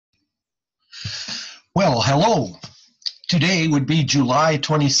Well, hello. Today would be July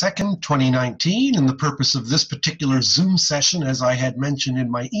 22nd, 2019, and the purpose of this particular Zoom session, as I had mentioned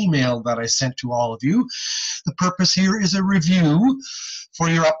in my email that I sent to all of you, the purpose here is a review for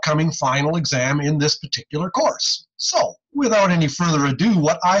your upcoming final exam in this particular course. So, without any further ado,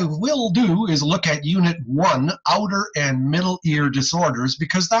 what I will do is look at Unit 1, Outer and Middle Ear Disorders,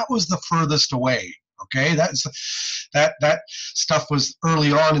 because that was the furthest away. Okay, that stuff was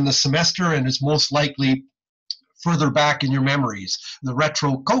early on in the semester and is most likely further back in your memories. The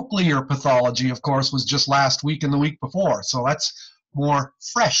retrocochlear pathology, of course, was just last week and the week before, so that's more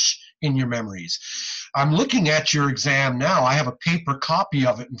fresh in your memories. I'm looking at your exam now. I have a paper copy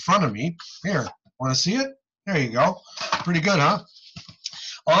of it in front of me. Here, want to see it? There you go. Pretty good, huh?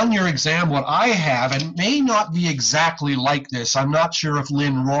 On your exam, what I have, and it may not be exactly like this, I'm not sure if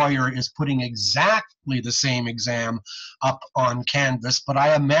Lynn Royer is putting exactly the same exam up on Canvas, but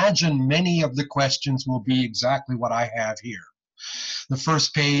I imagine many of the questions will be exactly what I have here. The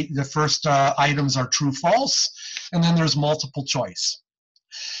first items are true, false, and then there's multiple choice.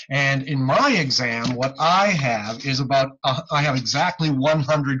 And in my exam, what I have is I have exactly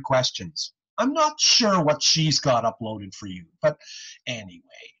 100 questions. I'm not sure what she's got uploaded for you, but anyway,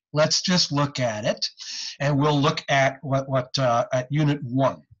 let's just look at it, and we'll look at at Unit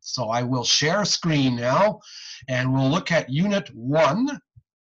 1. So I will share screen now, and we'll look at Unit 1,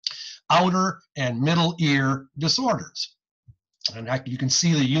 Outer and Middle Ear Disorders. And you can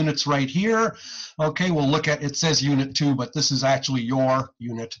see the units right here. Okay, we'll look at, it says Unit 2, but this is actually your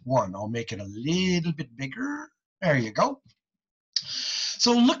Unit 1. I'll make it a little bit bigger. There you go.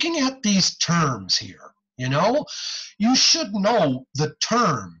 So looking at these terms here, you should know the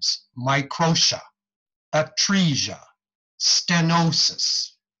terms microtia, atresia,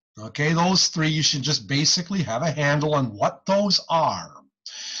 stenosis. Okay, those three, you should just basically have a handle on what those are.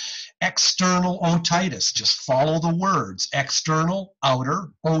 External otitis, just follow the words. External, outer,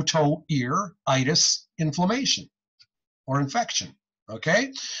 oto, ear, itis, inflammation or infection,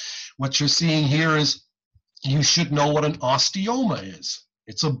 okay? What you're seeing here is you should know what an osteoma is.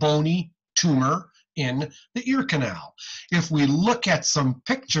 It's a bony tumor in the ear canal. If we look at some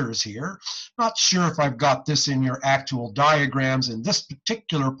pictures here, not sure if I've got this in your actual diagrams in this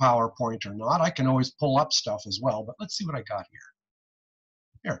particular PowerPoint or not. I can always pull up stuff as well, but let's see what I got here.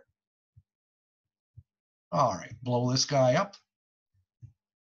 Here. All right, blow this guy up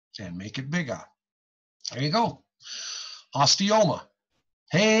and make it bigger. There you go. Osteoma.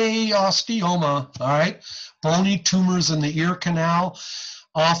 Hey, osteoma. All right. Bony tumors in the ear canal,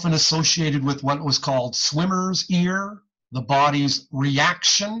 often associated with what was called swimmer's ear, the body's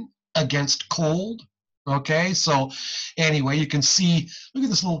reaction against cold. Okay, so anyway, you can see, look at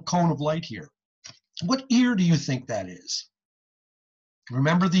this little cone of light here. What ear do you think that is?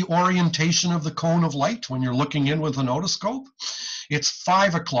 Remember the orientation of the cone of light when you're looking in with an otoscope? It's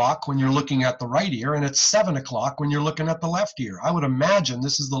 5 o'clock when you're looking at the right ear, and it's 7 o'clock when you're looking at the left ear. I would imagine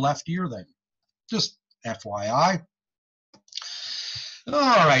this is the left ear then. Just FYI.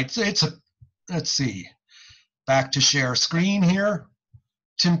 All right, let's see. Back to share screen here.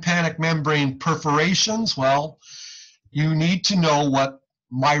 Tympanic membrane perforations. Well, you need to know what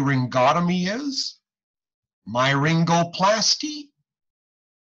myringotomy is, myringoplasty,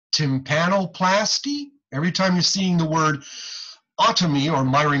 tympanoplasty. Every time you're seeing the word otomy or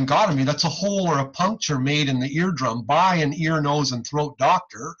myringotomy, that's a hole or a puncture made in the eardrum by an ear, nose, and throat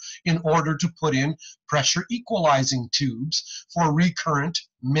doctor in order to put in pressure equalizing tubes for recurrent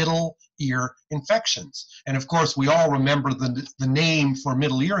middle ear infections. And of course, we all remember the name for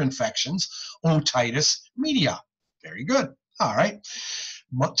middle ear infections, otitis media. Very good. All right.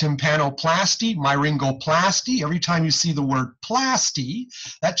 Tympanoplasty, myringoplasty. Every time you see the word plasty,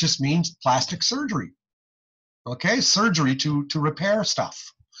 that just means plastic surgery. Okay, surgery to repair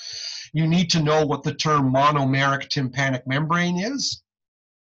stuff. You need to know what the term monomeric tympanic membrane is.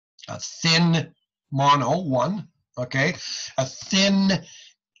 A thin one, okay? A thin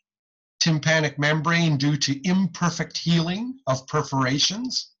tympanic membrane due to imperfect healing of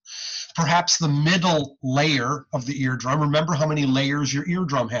perforations. Perhaps the middle layer of the eardrum. Remember how many layers your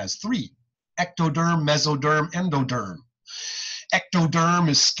eardrum has? 3. Ectoderm, mesoderm, endoderm. Ectoderm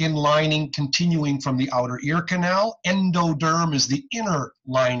is skin lining continuing from the outer ear canal. Endoderm is the inner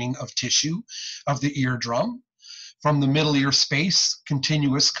lining of tissue of the eardrum from the middle ear space,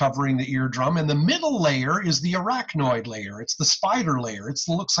 continuous covering the eardrum. And the middle layer is the arachnoid layer. It's the spider layer. It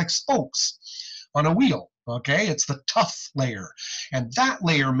looks like spokes on a wheel. Okay, it's the tough layer. And that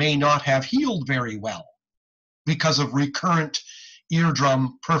layer may not have healed very well because of recurrent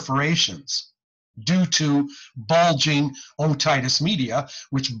eardrum perforations due to bulging otitis media,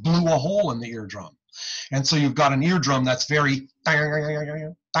 which blew a hole in the eardrum. And so you've got an eardrum that's very,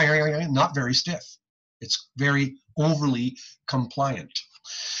 not very stiff. It's very overly compliant.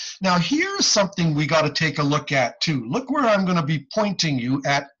 Now here's something we got to take a look at too. Look where I'm going to be pointing you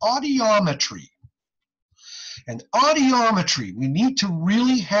at audiometry. And audiometry, we need to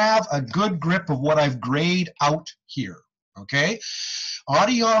really have a good grip of what I've grayed out here, okay?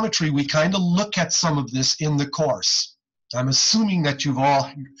 Audiometry, we kind of look at some of this in the course. I'm assuming that you've all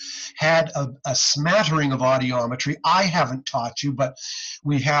had a smattering of audiometry. I haven't taught you, but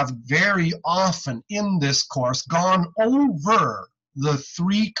we have very often in this course gone over the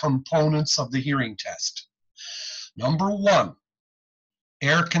 3 components of the hearing test. Number 1,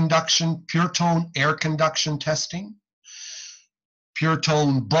 air conduction, pure tone air conduction testing, pure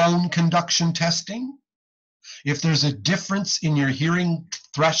tone bone conduction testing. If there's a difference in your hearing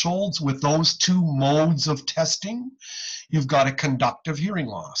thresholds with those 2 modes of testing, you've got a conductive hearing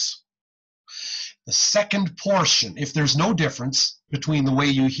loss. The second portion, if there's no difference between the way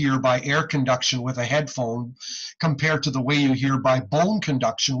you hear by air conduction with a headphone compared to the way you hear by bone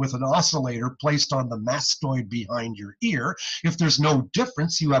conduction with an oscillator placed on the mastoid behind your ear, if there's no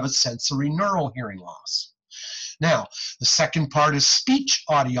difference, you have a sensory neural hearing loss. Now, the second part is speech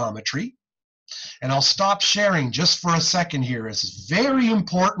audiometry. And I'll stop sharing just for a second here. It's very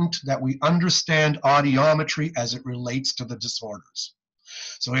important that we understand audiometry as it relates to the disorders.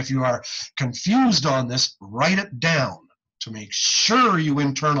 So if you are confused on this, write it down to make sure you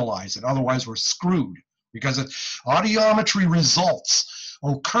internalize it. Otherwise, we're screwed, because audiometry results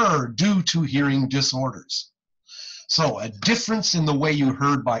occur due to hearing disorders. So a difference in the way you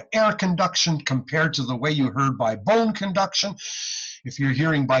heard by air conduction compared to the way you heard by bone conduction. If your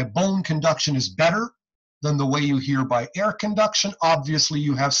hearing by bone conduction is better than the way you hear by air conduction, obviously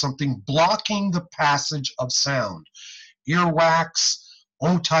you have something blocking the passage of sound. Earwax,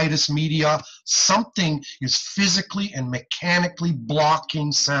 otitis media, something is physically and mechanically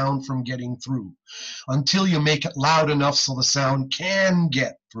blocking sound from getting through until you make it loud enough so the sound can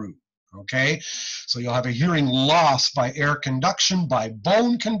get through. Okay, so you'll have a hearing loss by air conduction. By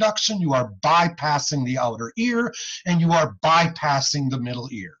bone conduction, you are bypassing the outer ear and you are bypassing the middle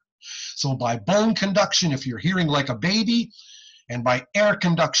ear. So by bone conduction, if you're hearing like a baby, and by air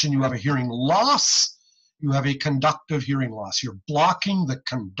conduction, you have a hearing loss, you have a conductive hearing loss. You're blocking the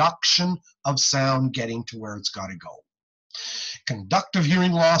conduction of sound getting to where it's got to go. Conductive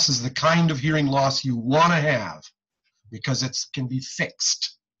hearing loss is the kind of hearing loss you want to have because it can be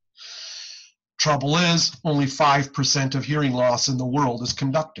fixed. Trouble is, only 5% of hearing loss in the world is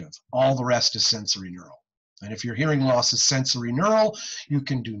conductive. All the rest is sensory neural. And if your hearing loss is sensory neural, you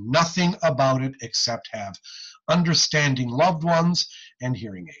can do nothing about it except have understanding loved ones and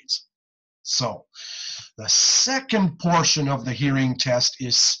hearing aids. So, the second portion of the hearing test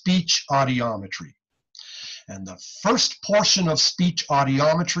is speech audiometry. And the first portion of speech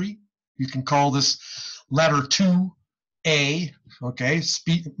audiometry, you can call this letter 2A, okay,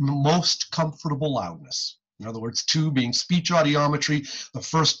 most comfortable loudness. In other words, 2 being speech audiometry, the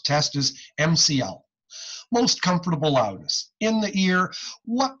first test is MCL, most comfortable loudness. In the ear,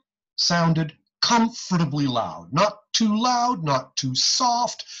 what sounded comfortably loud? Not too loud, not too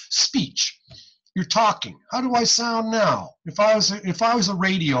soft. Speech. You're talking. How do I sound now? If I was a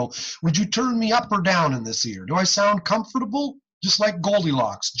radio, would you turn me up or down in this ear? Do I sound comfortable? Just like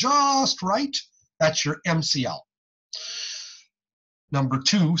Goldilocks, just right? That's your MCL. Number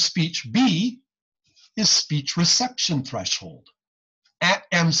 2, speech B, is speech reception threshold. At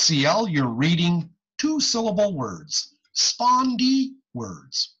MCL, you're reading 2-syllable words, spondy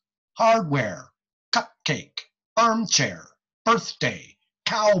words, hardware, cupcake, armchair, birthday,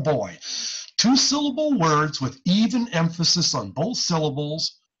 cowboy. 2-syllable words with even emphasis on both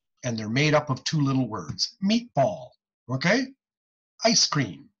syllables, and they're made up of 2 little words. Meatball, okay? Ice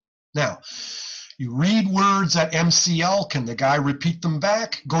cream. Now, you read words at MCL. Can the guy repeat them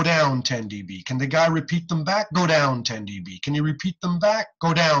back? Go down 10 dB. Can the guy repeat them back? Go down 10 dB. Can you repeat them back?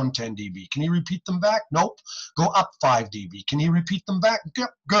 Go down 10 dB. Can you repeat them back? Nope. Go up 5 dB. Can you repeat them back? Yep.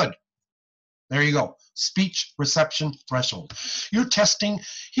 Good. There you go. Speech reception threshold. You're testing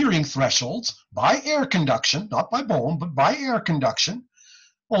hearing thresholds by air conduction, not by bone, but by air conduction.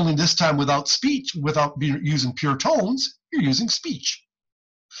 Only this time without speech, without using pure tones, you're using speech.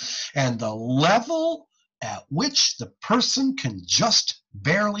 And the level at which the person can just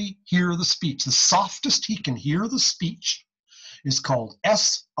barely hear the speech, the softest he can hear the speech, is called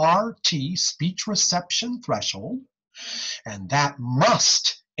SRT, speech reception threshold. And that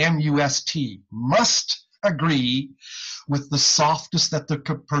must, M-U-S-T, must agree with the softest that the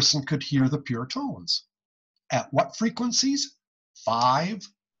person could hear the pure tones. At what frequencies? 5,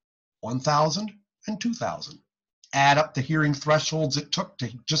 1000, and 2,000. Add up the hearing thresholds it took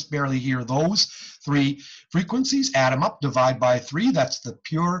to just barely hear those 3 frequencies, add them up, divide by 3, that's the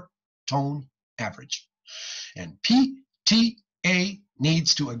pure tone average. And PTA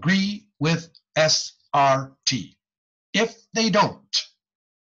needs to agree with SRT. If they don't,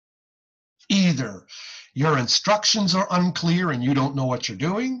 either your instructions are unclear and you don't know what you're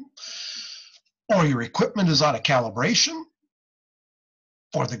doing, or your equipment is out of calibration,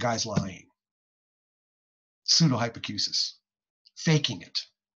 or the guy's lying. Pseudohypoacusis, faking it.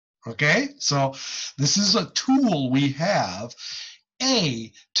 Okay, so this is a tool we have,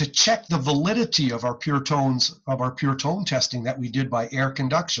 to check the validity of our pure tones, of our pure tone testing that we did by air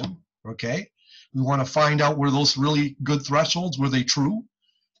conduction. Okay, we want to find out, were those really good thresholds, were they true?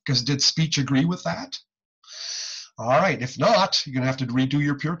 Because did speech agree with that? All right, if not, you're going to have to redo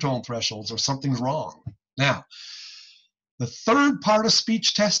your pure tone thresholds or something's wrong. Now, the third part of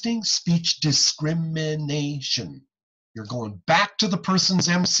speech testing, speech discrimination. You're going back to the person's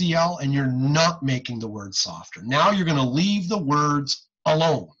MCL and you're not making the words softer. Now you're going to leave the words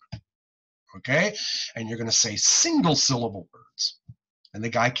alone, okay? And you're going to say single syllable words. And the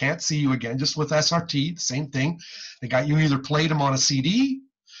guy can't see you again, just with SRT, the same thing. The guy, you either played them on a CD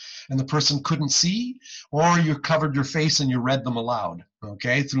and the person couldn't see, or you covered your face and you read them aloud,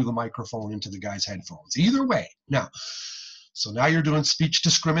 okay, through the microphone into the guy's headphones. Either way. Now, so now you're doing speech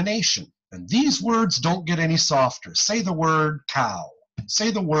discrimination. And these words don't get any softer. Say the word cow.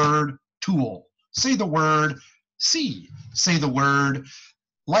 Say the word tool. Say the word sea. Say the word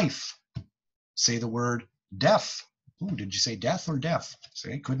life. Say the word deaf. Ooh, did you say deaf or deaf?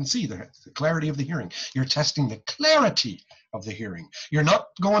 Say, couldn't see, the clarity of the hearing. You're testing the clarity of the hearing. You're not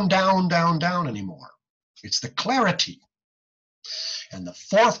going down, down, down anymore. It's the clarity. And the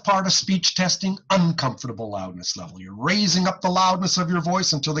fourth part of speech testing, uncomfortable loudness level. You're raising up the loudness of your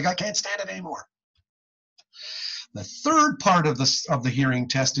voice until the guy can't stand it anymore. The third part of the hearing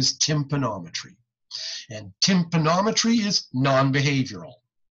test is tympanometry. And tympanometry is non-behavioral.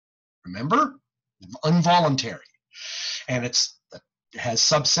 Remember? Involuntary. And it has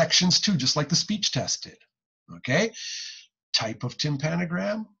subsections too, just like the speech test did. Okay? Type of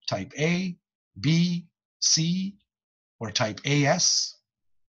tympanogram, type A, B, C, or type AS,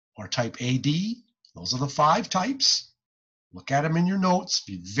 or type AD. Those are the 5 types. Look at them in your notes.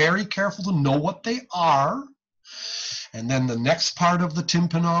 Be very careful to know what they are. And then the next part of the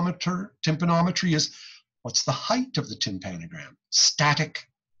tympanometry is, what's the height of the tympanogram? Static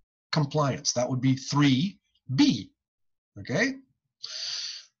compliance. That would be 3B. Okay?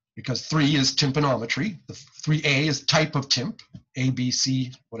 Because 3 is tympanometry. The 3A is type of tymp, A, B,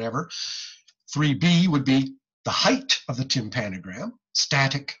 C, whatever. 3B would be the height of the tympanogram,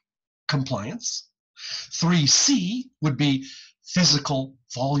 static compliance. 3C would be physical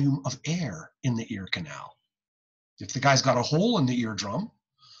volume of air in the ear canal. If the guy's got a hole in the eardrum,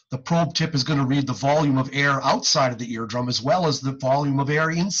 the probe tip is going to read the volume of air outside of the eardrum as well as the volume of air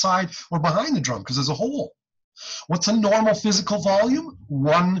inside or behind the drum, because there's a hole. What's a normal physical volume?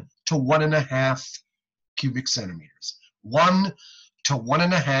 1 to 1.5 cubic centimeters. 1 to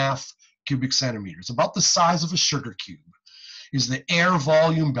 1.5 cubic centimeters, about the size of a sugar cube, is the air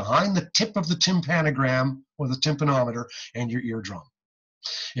volume behind the tip of the tympanogram or the tympanometer and your eardrum.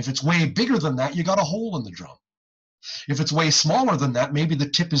 If it's way bigger than that, you got a hole in the drum. If it's way smaller than that, maybe the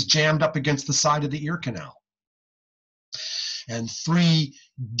tip is jammed up against the side of the ear canal. And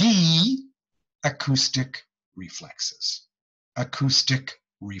 3D, acoustic reflexes. Acoustic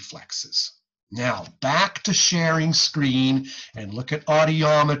reflexes. Now, back to sharing screen and look at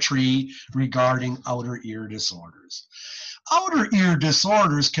audiometry regarding outer ear disorders. Outer ear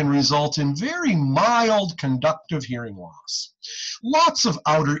disorders can result in very mild conductive hearing loss. Lots of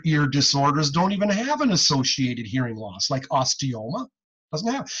outer ear disorders don't even have an associated hearing loss, like osteoma.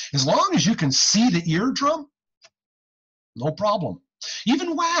 Doesn't have. As long as you can see the eardrum, no problem.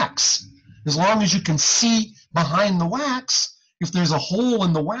 Even wax, as long as you can see behind the wax, if there's a hole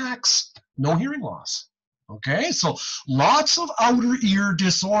in the wax, no hearing loss. Okay, so lots of outer ear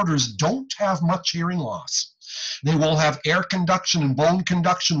disorders don't have much hearing loss. They will have air conduction and bone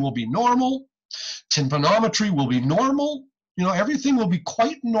conduction will be normal. Tympanometry will be normal. You know, everything will be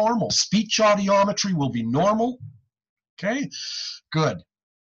quite normal. Speech audiometry will be normal. Okay, good.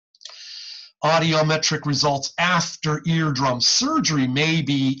 Audiometric results after eardrum surgery may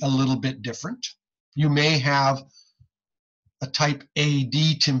be a little bit different. You may have a type AD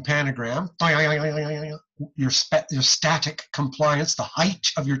tympanogram. Your static compliance, the height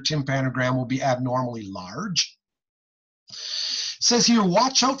of your tympanogram will be abnormally large. It says here,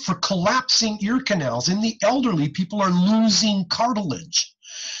 watch out for collapsing ear canals. In the elderly, people are losing cartilage.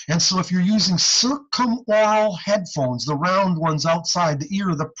 And so if you're using circumoral headphones, the round ones outside the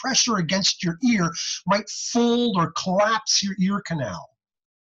ear, the pressure against your ear might fold or collapse your ear canal.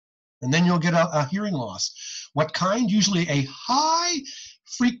 And then you'll get a hearing loss. What kind? Usually a high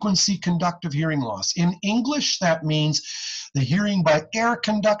frequency conductive hearing loss. In English, that means the hearing by air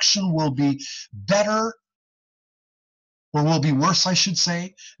conduction will be better, or will be worse, I should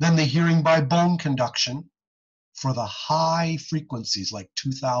say, than the hearing by bone conduction for the high frequencies like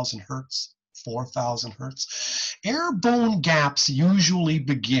 2,000 hertz, 4,000 hertz. Air-bone gaps usually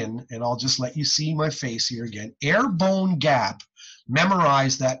begin, and I'll just let you see my face here again, air-bone gap.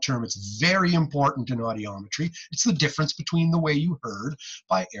 Memorize that term. It's very important in audiometry. It's the difference between the way you heard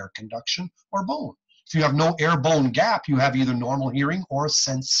by air conduction or bone. If you have no air-bone gap, you have either normal hearing or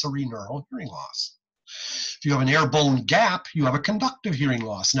sensory neural hearing loss. If you have an air-bone gap, you have a conductive hearing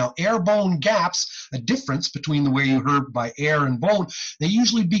loss. Now, air-bone gaps, a difference between the way you heard by air and bone, they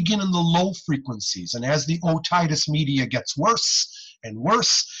usually begin in the low frequencies. And as the otitis media gets worse and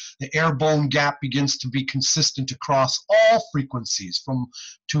worse, the air-bone gap begins to be consistent across all frequencies from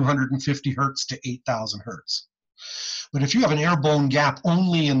 250 hertz to 8,000 hertz. But if you have an air-bone gap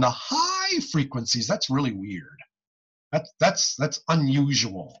only in the high frequencies, that's really weird. That's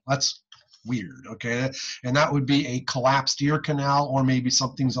unusual. That's weird, okay? And that would be a collapsed ear canal, or maybe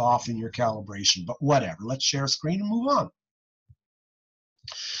something's off in your calibration, but whatever. Let's share screen and move on.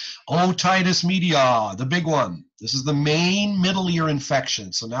 Otitis media, the big one. This is the main middle ear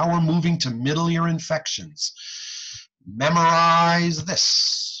infection. So now we're moving to middle ear infections. Memorize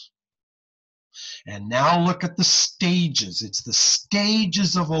this. And now look at the stages. It's the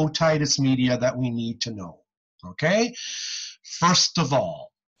stages of otitis media that we need to know, okay? First of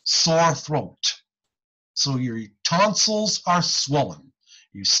all, sore throat. So your tonsils are swollen.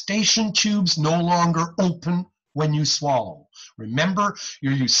 Your eustachian tubes no longer open when you swallow. Remember,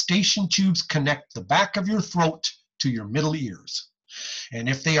 your eustachian tubes connect the back of your throat to your middle ears. And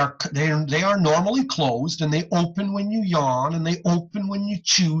if they are normally closed, and they open when you yawn, and they open when you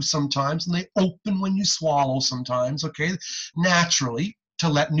chew sometimes, and they open when you swallow sometimes, okay, naturally, to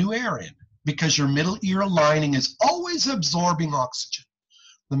let new air in, because your middle ear lining is always absorbing oxygen.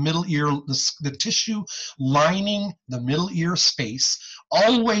 The middle ear, the tissue lining the middle ear space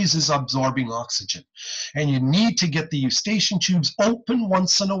always is absorbing oxygen. And you need to get the eustachian tubes open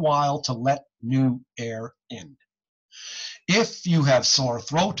once in a while to let new air in. If you have sore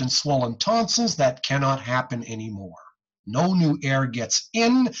throat and swollen tonsils, that cannot happen anymore. No new air gets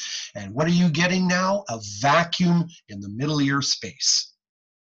in, and what are you getting now? A vacuum in the middle ear space.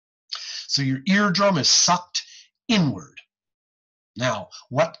 So your eardrum is sucked inward. Now,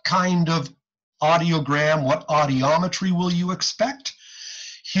 what kind of audiogram, what audiometry will you expect?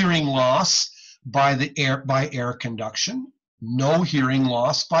 Hearing loss by air conduction, no hearing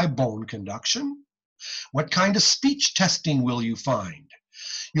loss by bone conduction. What kind of speech testing will you find?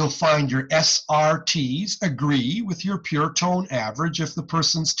 You'll find your SRTs agree with your pure tone average if the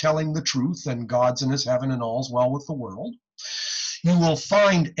person's telling the truth and God's in his heaven and all's well with the world. You will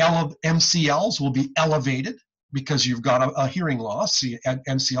find MCLs will be elevated because you've got a hearing loss. So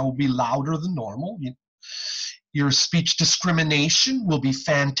MCL will be louder than normal. Your speech discrimination will be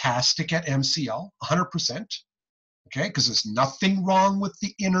fantastic at MCL, 100%. Okay, because there's nothing wrong with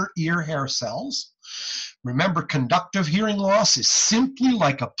the inner ear hair cells. Remember, conductive hearing loss is simply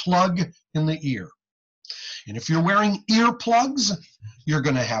like a plug in the ear. And if you're wearing earplugs, you're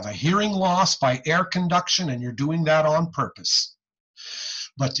going to have a hearing loss by air conduction, and you're doing that on purpose.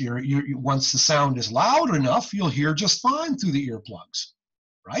 But once the sound is loud enough, you'll hear just fine through the earplugs,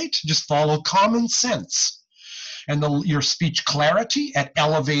 right? Just follow common sense. And your speech clarity at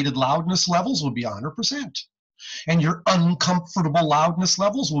elevated loudness levels will be 100%. And your uncomfortable loudness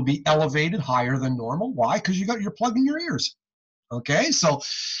levels will be elevated higher than normal. Why? Because you got your plug in your ears. Okay, so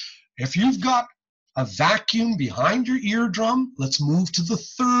if you've got a vacuum behind your eardrum, let's move to the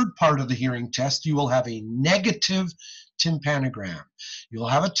third part of the hearing test. You will have a negative tympanogram. You'll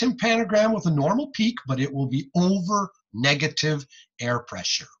have a tympanogram with a normal peak, but it will be over negative air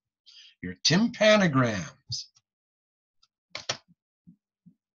pressure. Your tympanograms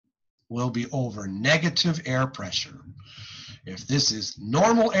will be over negative air pressure. If this is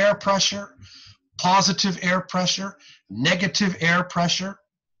normal air pressure, positive air pressure, negative air pressure,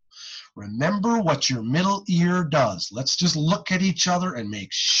 remember what your middle ear does. Let's just look at each other and make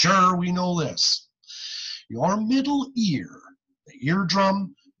sure we know this. Your middle ear, the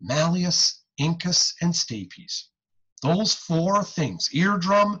eardrum, malleus, incus, and stapes. Those four things,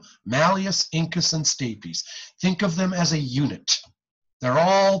 eardrum, malleus, incus, and stapes. Think of them as a unit. They're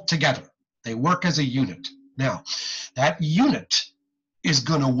all together. They work as a unit. Now, that unit is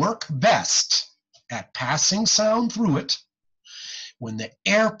going to work best at passing sound through it when the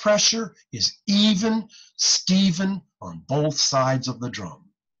air pressure is even, Steven on both sides of the drum.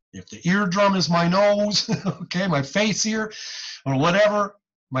 If the eardrum is my nose, okay, my face here, or whatever,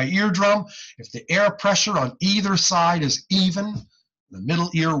 my eardrum, if the air pressure on either side is even, the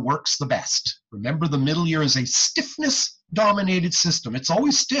middle ear works the best. Remember, the middle ear is a stiffness-dominated system. It's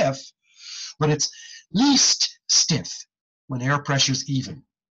always stiff, but it's least stiff when air pressure is even.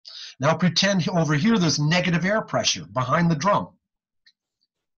 Now pretend over here there's negative air pressure behind the drum.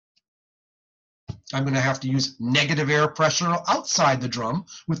 I'm going to have to use negative air pressure outside the drum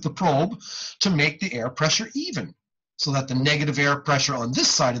with the probe to make the air pressure even, so that the negative air pressure on this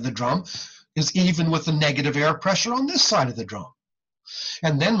side of the drum is even with the negative air pressure on this side of the drum.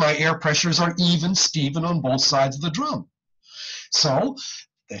 And then my air pressures are even, Steven on both sides of the drum. So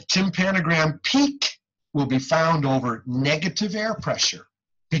the tympanogram peak will be found over negative air pressure,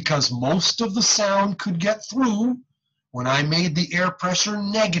 because most of the sound could get through when I made the air pressure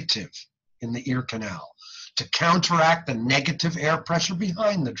negative in the ear canal to counteract the negative air pressure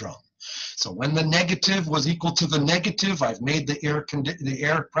behind the drum. So when the negative was equal to the negative, I've made the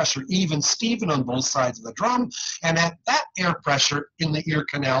air pressure even, Steven on both sides of the drum, and at that air pressure in the ear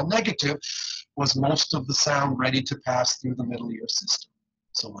canal negative was most of the sound ready to pass through the middle ear system.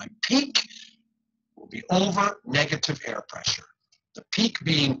 So my peak will be over negative air pressure. The peak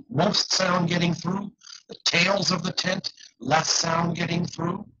being most sound getting through, the tails of the tent, less sound getting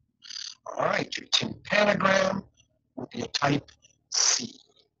through. All right, your tympanogram will be a type C.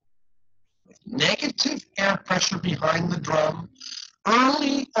 With negative air pressure behind the drum,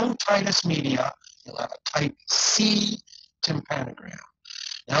 early otitis media, you'll have a type C tympanogram.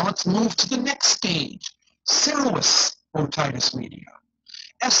 Now let's move to the next stage, serous otitis media.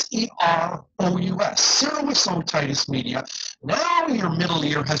 S-E-R-O-U-S, serous otitis media. Now your middle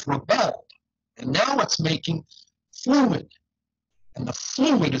ear has rebelled, and now it's making fluid. And the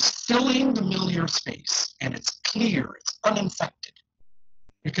fluid is filling the middle ear space, and it's clear, it's uninfected.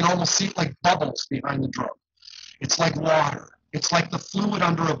 You can almost see it like bubbles behind the drum. It's like water. It's like the fluid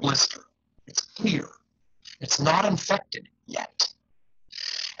under a blister. It's clear. It's not infected yet.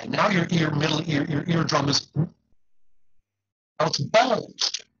 And now your eardrum is, now it's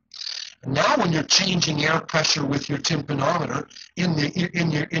bulged. And now when you're changing air pressure with your tympanometer in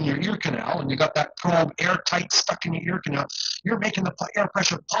your ear canal, and you got that probe airtight stuck in your ear canal, you're making the air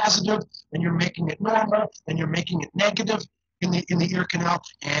pressure positive, and you're making it normal, and you're making it negative in the ear canal,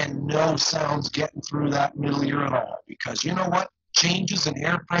 and no sound's getting through that middle ear at all. Because you know what? Changes in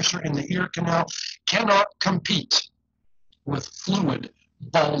air pressure in the ear canal cannot compete with fluid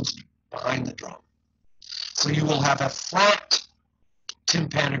bulged behind the drum. So you will have a flat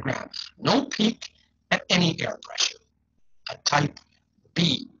tympanogram, no peak at any air pressure, a type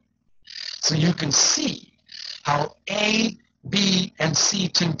B. So you can see how A, B, and C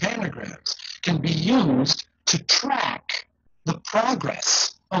tympanograms can be used to track the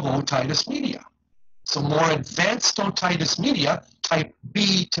progress of otitis media. So more advanced otitis media, type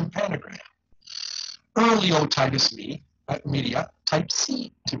B tympanogram. Early otitis media, type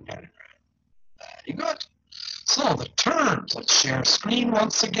C tympanogram. Very good. So the terms, let's share screen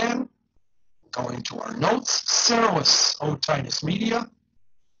once again. Going to our notes, serous otitis media.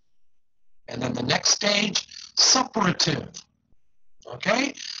 And then the next stage, suppurative.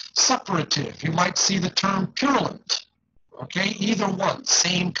 Okay, suppurative. You might see the term purulent. Okay, either one,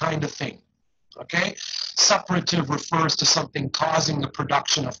 same kind of thing. Okay, suppurative refers to something causing the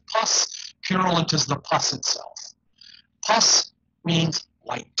production of pus. Purulent is the pus itself. Pus means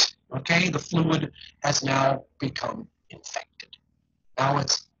white. Okay, the fluid has now become infected. Now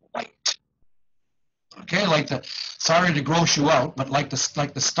it's white. Okay, like the, sorry to gross you out, but like the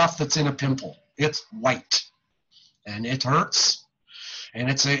stuff that's in a pimple. It's white, and it hurts, and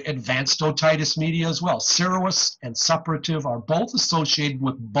it's an advanced otitis media as well. Serous and suppurative are both associated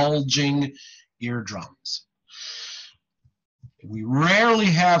with bulging eardrums. We rarely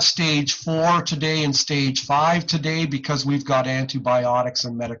have stage 4 today and stage 5 today because we've got antibiotics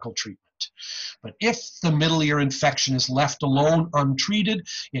and medical treatment. But if the middle ear infection is left alone untreated,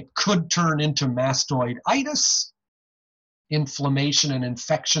 it could turn into mastoiditis, inflammation and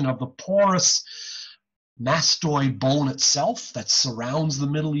infection of the porous mastoid bone itself that surrounds the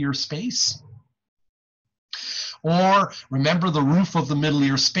middle ear space. Or remember, the roof of the middle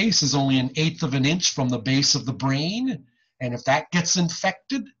ear space is only 1/8 of an inch from the base of the brain. And if that gets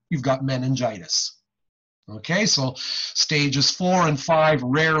infected, you've got meningitis. Okay, so stages 4 and 5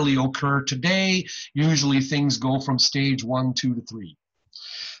 rarely occur today. Usually things go from stage 1, 2 to 3.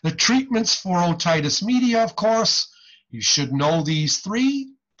 The treatments for otitis media, of course, You should know these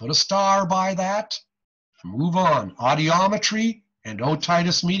three. Put a star by that. Move on. Audiometry and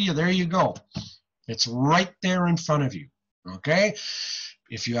otitis media. There you go. It's right there in front of you. Okay?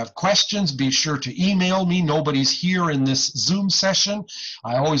 If you have questions, be sure to email me. Nobody's here in this Zoom session.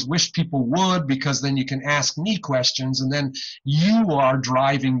 I always wish people would, because then you can ask me questions and then you are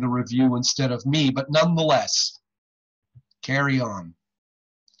driving the review instead of me. But nonetheless, carry on.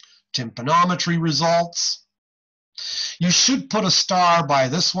 Tympanometry results. You should put a star by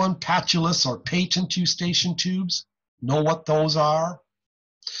this one, patulous or patent eustachian tubes. Know what those are.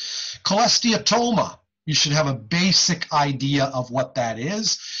 Cholesteatoma. You should have a basic idea of what that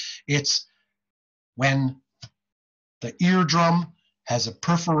is. It's when the eardrum has a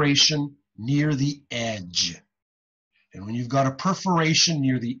perforation near the edge. And when you've got a perforation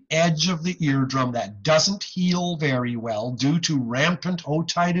near the edge of the eardrum that doesn't heal very well due to rampant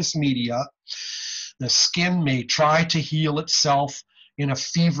otitis media, the skin may try to heal itself in a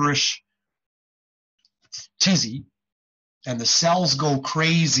feverish tizzy, and the cells go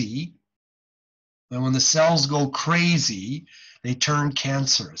crazy. And when the cells go crazy, they turn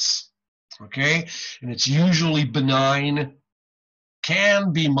cancerous, okay? And it's usually benign,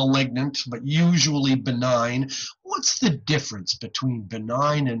 can be malignant, but usually benign. What's the difference between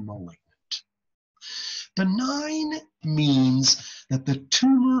benign and malignant? Benign means that the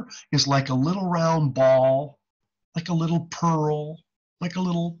tumor is like a little round ball, like a little pearl, like a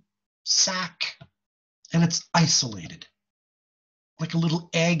little sac, and it's isolated, like a little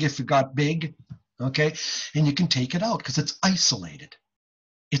egg if it got big. Okay, and you can take it out because it's isolated.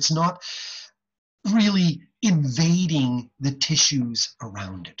 It's not really invading the tissues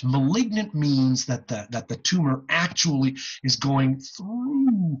around it. Malignant means that the tumor actually is going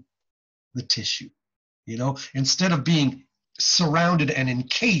through the tissue. You know, instead of being surrounded and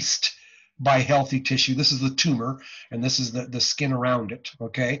encased by healthy tissue, this is the tumor and this is the skin around it.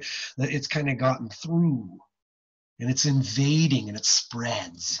 Okay, it's kind of gotten through, and it's invading and it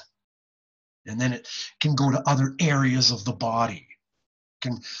spreads. And then it can go to other areas of the body,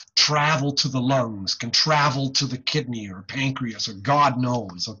 can travel to the lungs, can travel to the kidney or pancreas or God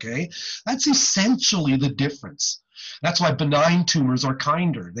knows, okay? That's essentially the difference. That's why benign tumors are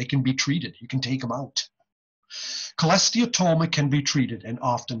kinder. They can be treated. You can take them out. Cholesteatoma can be treated and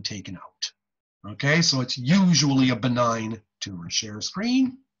often taken out, okay? So it's usually a benign tumor. Share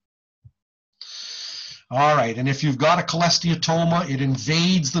screen. All right, and if you've got a cholesteatoma, it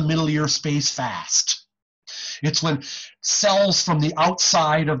invades the middle ear space fast. It's when cells from the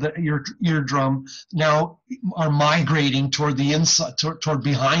outside of the eardrum now are migrating toward the inside, toward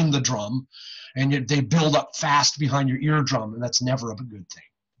behind the drum, and they build up fast behind your eardrum, and that's never a good thing.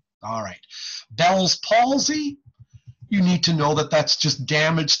 All right, Bell's palsy, you need to know that that's just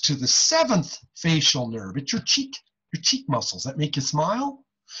damage to the 7th facial nerve. It's your cheek muscles that make you smile.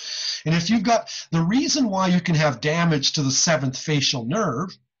 And if you've got, the reason why you can have damage to the 7th facial nerve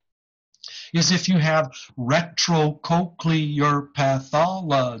is if you have retrocochlear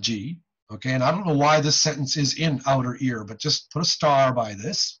pathology, okay, and I don't know why this sentence is in outer ear, but just put a star by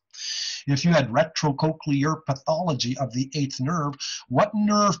this. If you had retrocochlear pathology of the 8th nerve, what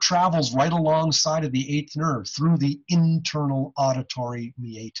nerve travels right alongside of the 8th nerve? Through the internal auditory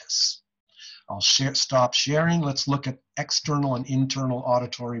meatus. I'll stop sharing. Let's look at external and internal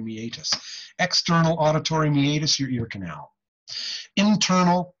auditory meatus. External auditory meatus, your ear canal.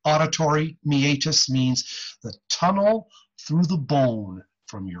 Internal auditory meatus means the tunnel through the bone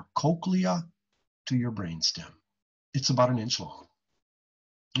from your cochlea to your brainstem. It's about 1 inch long.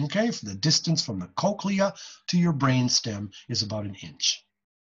 Okay, for the distance from the cochlea to your brainstem is about 1 inch.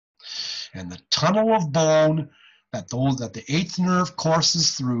 And the tunnel of bone that the 8th nerve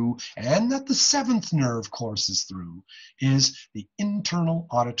courses through and that the 7th nerve courses through is the internal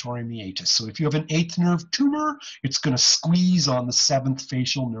auditory meatus. So if you have an 8th nerve tumor, it's going to squeeze on the 7th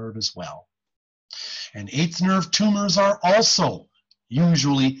facial nerve as well. And 8th nerve tumors are also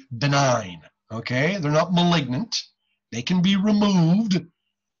usually benign, okay? They're not malignant. They can be removed.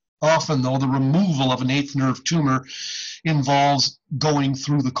 Often, though, the removal of an 8th nerve tumor involves going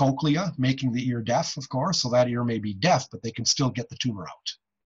through the cochlea, making the ear deaf, of course, so that ear may be deaf, but they can still get the tumor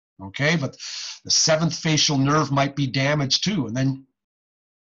out. Okay, but the 7th facial nerve might be damaged too, and then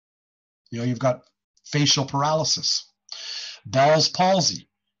you've got facial paralysis. Bell's palsy.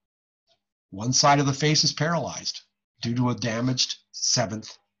 One side of the face is paralyzed due to a damaged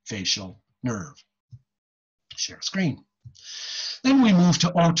 7th facial nerve. Share screen. Then we move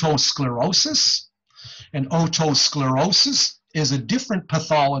to otosclerosis, and otosclerosis is a different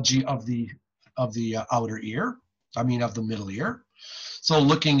pathology of the outer ear, of the middle ear. So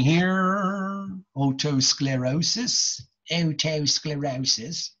looking here, otosclerosis.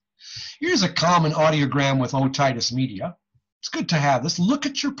 Here's a common audiogram with otitis media. It's good to have this. Look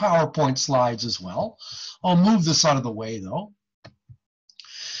at your PowerPoint slides as well. I'll move this out of the way though.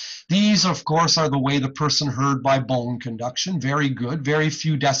 These, of course, are the way the person heard by bone conduction. Very good. Very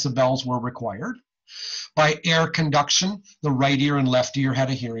few decibels were required. By air conduction, the right ear and left ear had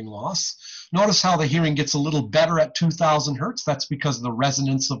a hearing loss. Notice how the hearing gets a little better at 2,000 hertz. That's because the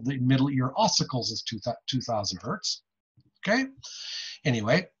resonance of the middle ear ossicles is 2,000 hertz. Okay?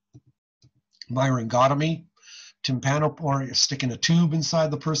 Anyway, myringotomy, or sticking a tube inside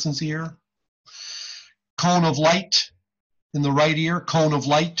the person's ear. Cone of light in the right ear, cone of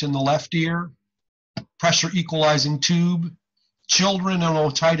light in the left ear. Pressure equalizing tube. Children and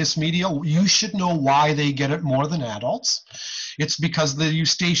otitis media, you should know why they get it more than adults. It's because the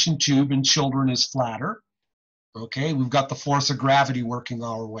eustachian tube in children is flatter. Okay, we've got the force of gravity working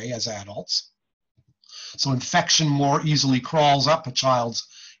our way as adults. So infection more easily crawls up a child's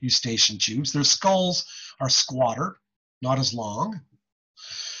eustachian tubes. Their skulls are squatter, not as long.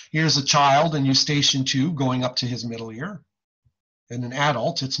 Here's a child in eustachian tube going up to his middle ear. In an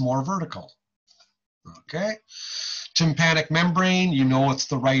adult, it's more vertical. Okay. Tympanic membrane, you know it's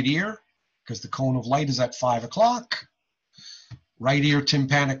the right ear because the cone of light is at 5 o'clock. Right ear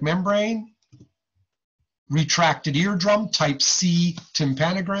tympanic membrane. Retracted eardrum, type C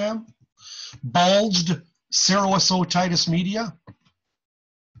tympanogram. Bulged serous otitis media,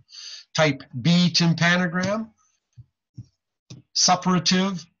 type B tympanogram.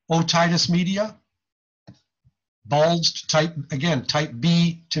 Suppurative otitis media. Bulged type, again, type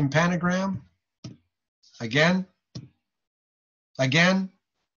B tympanogram. Again.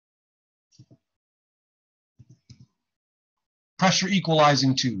 Pressure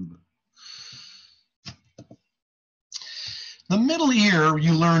equalizing tube. The middle ear,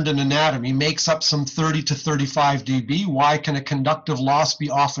 you learned in anatomy, makes up some 30 to 35 dB. Why can a conductive loss be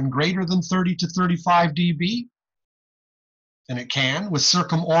often greater than 30 to 35 dB? And it can. With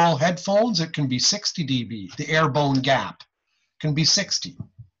circumoral headphones, it can be 60 dB. The air bone gap can be 60.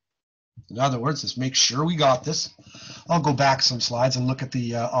 In other words, let's make sure we got this. I'll go back some slides and look at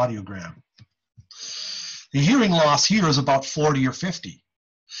the audiogram. The hearing loss here is about 40 or 50.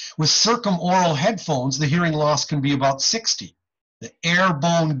 With circumoral headphones, the hearing loss can be about 60. The air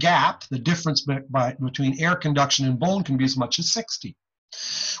bone gap, the difference between air conduction and bone, can be as much as 60.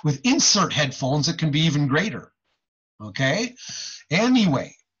 With insert headphones, it can be even greater. Okay?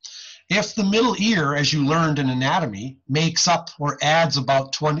 Anyway, if the middle ear, as you learned in anatomy, makes up or adds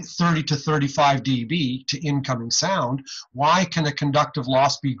about 30 to 35 dB to incoming sound, why can a conductive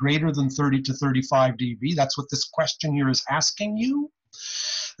loss be greater than 30 to 35 dB? That's what this question here is asking you.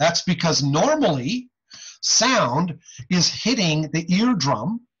 That's because normally sound is hitting the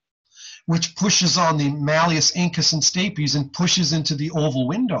eardrum, which pushes on the malleus, incus, and stapes and pushes into the oval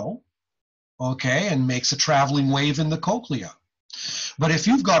window, okay, and makes a traveling wave in the cochlea. But if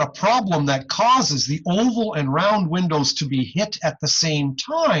you've got a problem that causes the oval and round windows to be hit at the same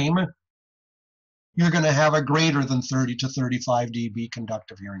time, you're going to have a greater than 30 to 35 dB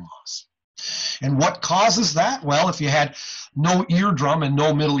conductive hearing loss. And what causes that? Well, if you had no eardrum and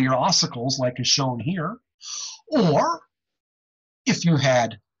no middle ear ossicles, like is shown here, or if you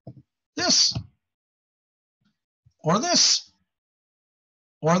had this, or this,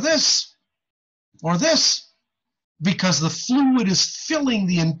 or this, or this, because the fluid is filling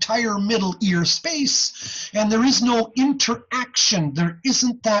the entire middle ear space and there is no interaction. There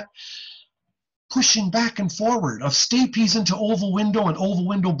isn't that pushing back and forward of stapes into oval window and oval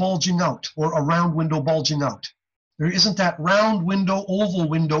window bulging out, or a round window bulging out. There isn't that round window, oval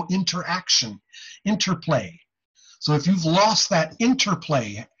window interaction, interplay. So if you've lost that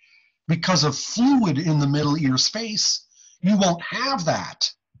interplay because of fluid in the middle ear space, you won't have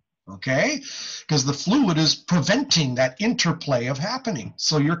that. Okay? Because the fluid is preventing that interplay of happening.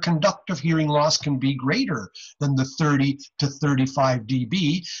 So your conductive hearing loss can be greater than the 30 to 35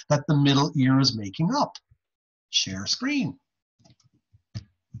 dB that the middle ear is making up. Share screen.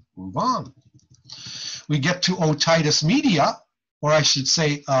 Move on. We get to otitis media, or I should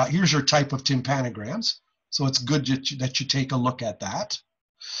say, here's your type of tympanograms. So it's good that you take a look at that.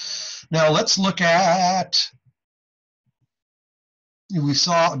 Now let's look at, we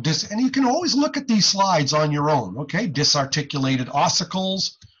saw this, and you can always look at these slides on your own, okay? Disarticulated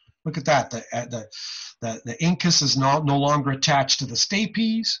ossicles. Look at that. The incus is no longer attached to the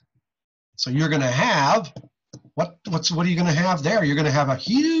stapes. So you're going to have, what are you going to have there? You're going to have a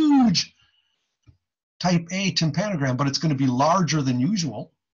huge type A tympanogram, but it's going to be larger than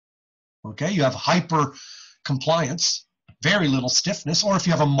usual. Okay, you have hyper compliance. very little stiffness. Or if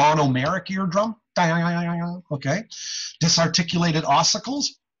you have a monomeric eardrum, okay, disarticulated ossicles,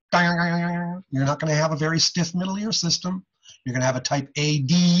 you're not going to have a very stiff middle ear system. You're going to have a type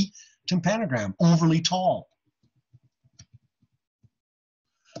AD tympanogram, overly tall.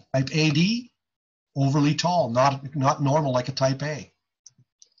 Type AD, overly tall, not normal like a type A.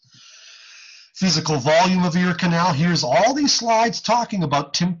 Physical volume of ear canal. Here's all these slides talking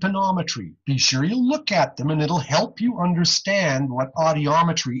about tympanometry. Be sure you look at them and it'll help you understand what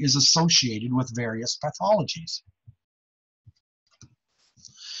audiometry is associated with various pathologies.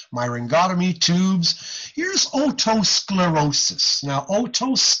 Myringotomy, tubes. Here's otosclerosis. Now,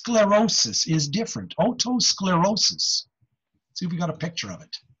 otosclerosis is different. Otosclerosis. See if we got a picture of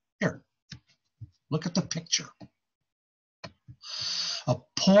it. Here, look at the picture. A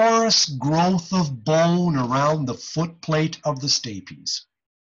porous growth of bone around the footplate of the stapes.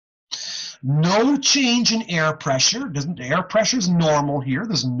 No change in air pressure. Air pressure is normal here.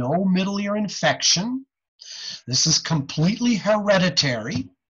 There's no middle ear infection. This is completely hereditary.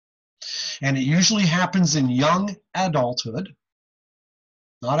 And it usually happens in young adulthood,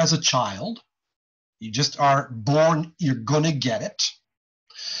 not as a child. You just are born, you're going to get it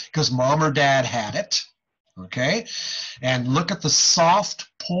because mom or dad had it. Okay, and look at the soft,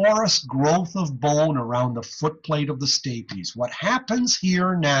 porous growth of bone around the footplate of the stapes. What happens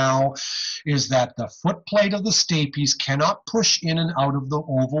here now is that the footplate of the stapes cannot push in and out of the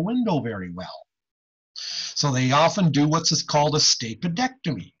oval window very well. So they often do what's called a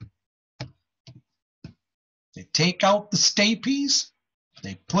stapedectomy. They take out the stapes,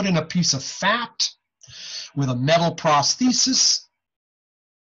 they put in a piece of fat with a metal prosthesis.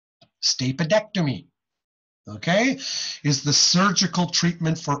 Stapedectomy. Okay, is the surgical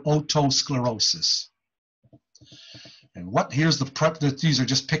treatment for otosclerosis. And here's the prep. These are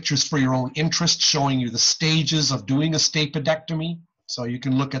just pictures for your own interest, showing you the stages of doing a stapedectomy. So you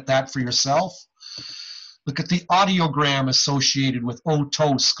can look at that for yourself. Look at the audiogram associated with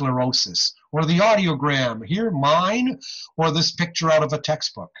otosclerosis, or the audiogram here, mine, or this picture out of a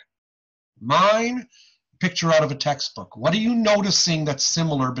textbook. Mine, picture out of a textbook. What are you noticing that's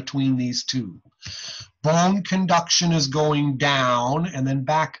similar between these two? Bone conduction is going down and then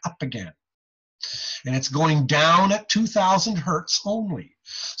back up again. And it's going down at 2000 hertz only.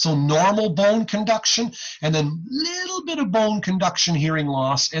 So normal bone conduction, and then little bit of bone conduction hearing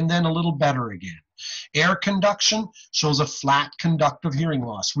loss, and then a little better again. Air conduction shows a flat conductive hearing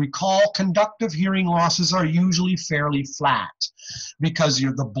loss. Recall, conductive hearing losses are usually fairly flat because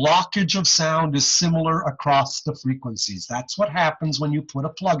the blockage of sound is similar across the frequencies. That's what happens when you put a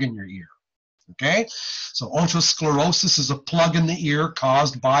plug in your ear. Okay, so otosclerosis is a plug in the ear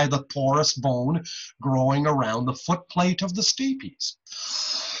caused by the porous bone growing around the footplate of the stapes.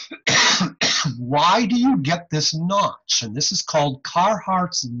 Why do you get this notch? And this is called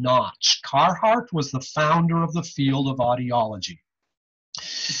Carhart's notch. Carhart was the founder of the field of audiology.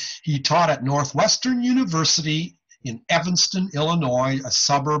 He taught at Northwestern University in Evanston, Illinois, a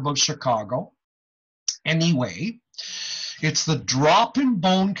suburb of Chicago. Anyway, it's the drop in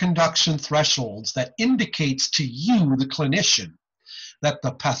bone conduction thresholds that indicates to you, the clinician, that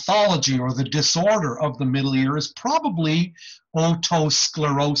the pathology or the disorder of the middle ear is probably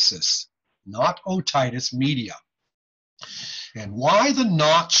otosclerosis, not otitis media. And why the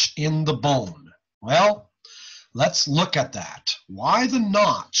notch in the bone? Well, let's look at that. Why the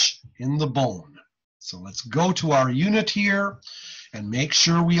notch in the bone? So let's go to our unit here and make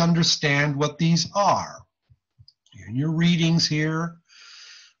sure we understand what these are. In your readings here,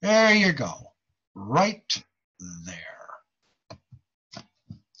 there you go, right there.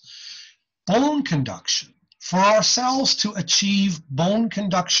 Bone conduction. For ourselves to achieve bone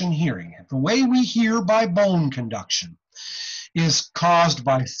conduction hearing, the way we hear by bone conduction is caused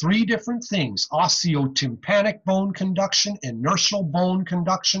by three different things: osteotympanic bone conduction, inertial bone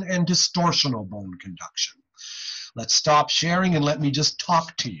conduction, and distortional bone conduction. Let's stop sharing and let me just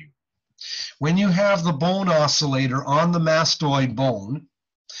talk to you. When you have the bone oscillator on the mastoid bone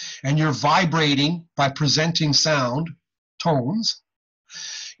and you're vibrating by presenting sound, tones,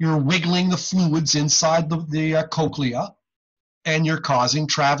 you're wiggling the fluids inside the cochlea, and you're causing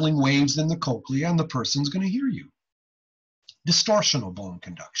traveling waves in the cochlea, and the person's going to hear you. Distortional bone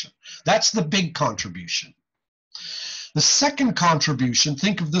conduction. That's the big contribution. The second contribution,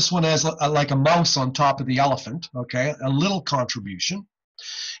 think of this one as like a mouse on top of the elephant, okay, a little contribution,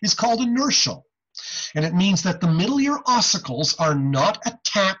 is called inertial. And it means that the middle ear ossicles are not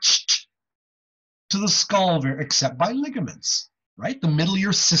attached to the skull except by ligaments, right? The middle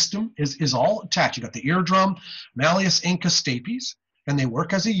ear system is all attached. You got the eardrum, malleus, incus, stapes, and they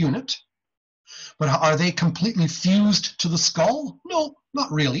work as a unit. But are they completely fused to the skull? No,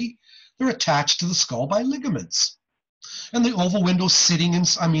 not really. They're attached to the skull by ligaments. And the oval window sitting in,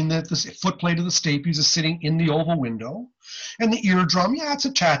 the foot plate of the stapes is sitting in the oval window. And the eardrum, yeah, it's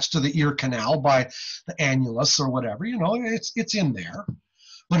attached to the ear canal by the annulus or whatever, it's in there.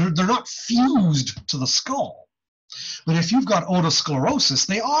 But they're not fused to the skull. But if you've got otosclerosis,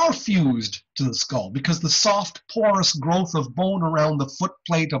 they are fused to the skull because the soft, porous growth of bone around the foot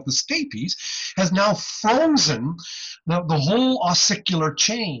plate of the stapes has now frozen the whole ossicular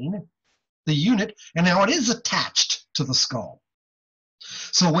chain, the unit, and now it is attached to the skull.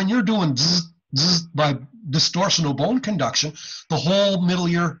 So when you're doing zzz, zzz by distortional bone conduction, the whole middle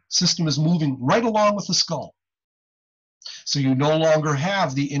ear system is moving right along with the skull. So you no longer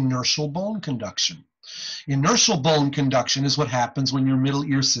have the inertial bone conduction. Inertial bone conduction is what happens when your middle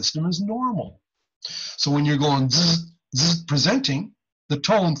ear system is normal. So when you're going zzz, zzz, presenting the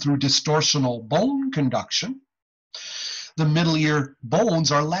tone through distortional bone conduction, the middle ear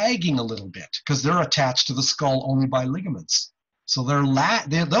bones are lagging a little bit because they're attached to the skull only by ligaments. So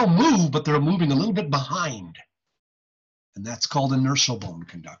they'll move, but they're moving a little bit behind. And that's called inertial bone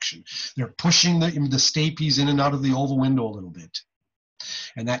conduction. They're pushing the stapes in and out of the oval window a little bit.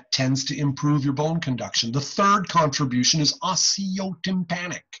 And that tends to improve your bone conduction. The third contribution is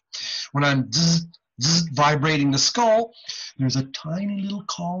osteotympanic. When I'm zzz, zzz, vibrating the skull, there's a tiny little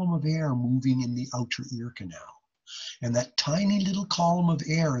column of air moving in the outer ear canal. And that tiny little column of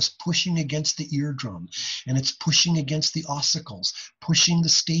air is pushing against the eardrum, and it's pushing against the ossicles, pushing the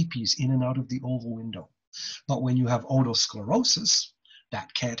stapes in and out of the oval window. But when you have otosclerosis,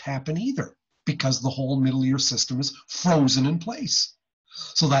 that can't happen either because the whole middle ear system is frozen in place.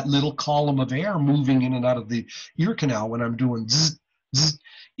 So that little column of air moving in and out of the ear canal when I'm doing zzz, zzz,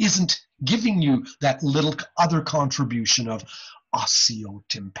 isn't giving you that little other contribution of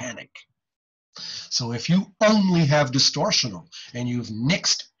osteotympanic. So if you only have distortional and you've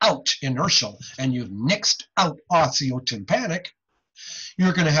nixed out inertial and you've nixed out osteotympanic,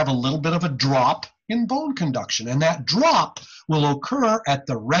 you're going to have a little bit of a drop in bone conduction. And that drop will occur at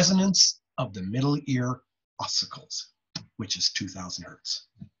the resonance of the middle ear ossicles, which is 2000 hertz.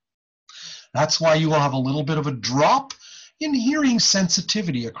 That's why you will have a little bit of a drop in hearing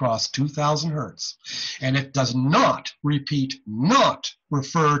sensitivity across 2000 hertz. And it does not, repeat, not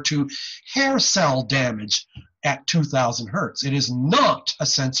refer to hair cell damage at 2000 hertz. It is not a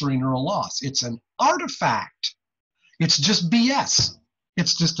sensory neural loss. It's an artifact. It's just BS.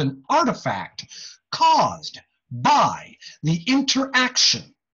 It's just an artifact caused by the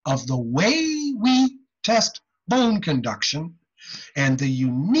interaction of the way we test bone conduction and the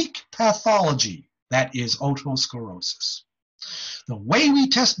unique pathology that is otosclerosis. The way we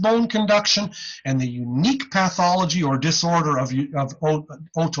test bone conduction and the unique pathology or disorder of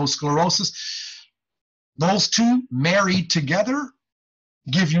otosclerosis, those two married together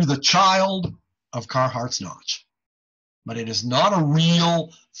give you the child of Carhart's notch. But it is not a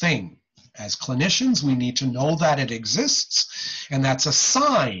real thing. As clinicians, we need to know that it exists, and that's a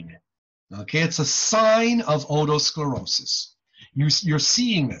sign. Okay, it's a sign of otosclerosis. You're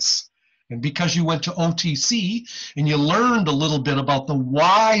seeing this. And because you went to OTC and you learned a little bit about the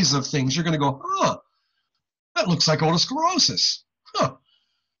whys of things, you're going to go, huh, that looks like otosclerosis. Huh.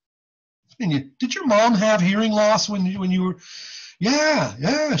 And did your mom have hearing loss when you were,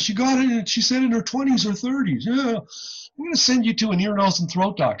 yeah, she got it, she said in her 20s or 30s. Yeah, I'm going to send you to an ear, nose, and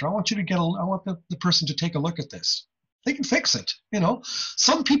throat doctor. I want you to I want the person to take a look at this. They can fix it,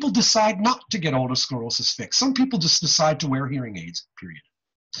 Some people decide not to get otosclerosis fixed. Some people just decide to wear hearing aids, period.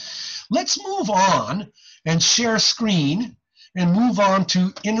 Let's move on and share screen and move on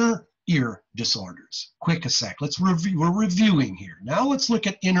to inner ear disorders. Quick a sec. We're reviewing here. Now let's look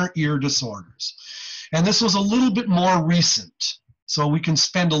at inner ear disorders. And this was a little bit more recent, so we can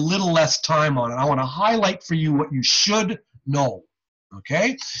spend a little less time on it. I want to highlight for you what you should know.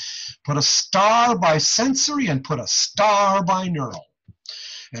 Okay? Put a star by sensory and put a star by neural.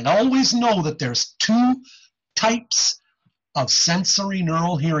 And always know that there's two types of sensory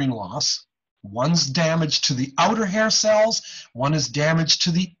neural hearing loss. One's damage to the outer hair cells, one is damage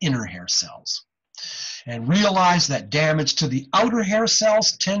to the inner hair cells. And realize that damage to the outer hair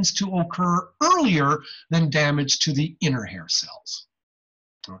cells tends to occur earlier than damage to the inner hair cells.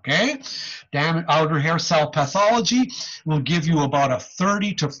 Okay? Outer hair cell pathology will give you about a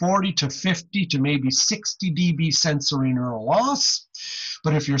 30 to 40 to 50 to maybe 60 dB sensory neural loss.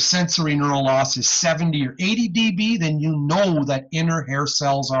 But if your sensory neural loss is 70 or 80 dB, then you know that inner hair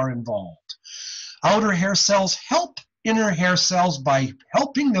cells are involved. Outer hair cells help inner hair cells by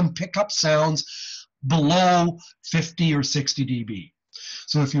helping them pick up sounds below 50 or 60 dB.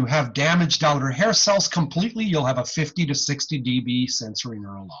 So if you have damaged outer hair cells completely, you'll have a 50 to 60 dB sensory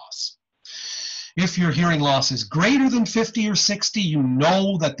neural loss. If your hearing loss is greater than 50 or 60, you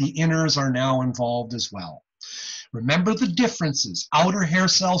know that the inners are now involved as well. Remember the differences. Outer hair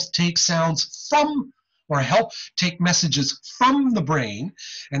cells take sounds from, or help take messages from the brain,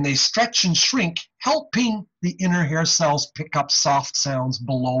 and they stretch and shrink, helping the inner hair cells pick up soft sounds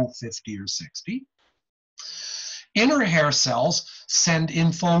below 50 or 60. Inner hair cells send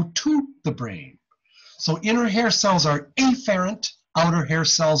info to the brain. So inner hair cells are afferent, outer hair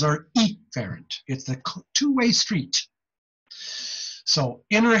cells are efferent. It's a two-way street. So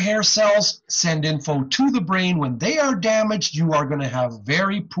inner hair cells send info to the brain. When they are damaged, you are going to have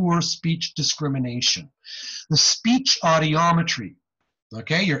very poor speech discrimination. The speech audiometry,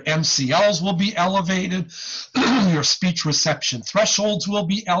 okay, your MCLs will be elevated. Your speech reception thresholds will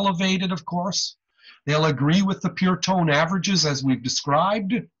be elevated, of course. They'll agree with the pure tone averages as we've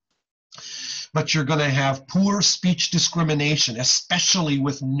described. But you're going to have poor speech discrimination, especially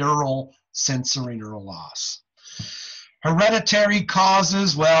with sensory neural loss. Hereditary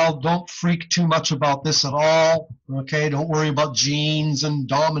causes, well, don't freak too much about this at all. Okay, don't worry about genes and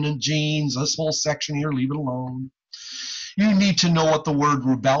dominant genes. This whole section here, leave it alone. You need to know what the word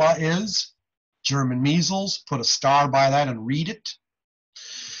rubella is. German measles, put a star by that and read it.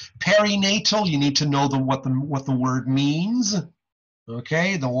 Perinatal, you need to know what the word means.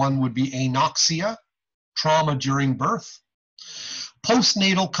 Okay, the one would be anoxia, trauma during birth.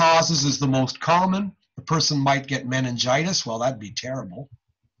 Postnatal causes is the most common. The person might get meningitis. Well, that'd be terrible.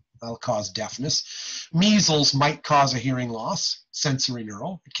 That'll cause deafness. Measles might cause a hearing loss, sensory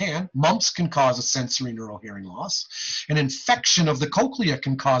neural. It can. Mumps can cause a sensory neural hearing loss. An infection of the cochlea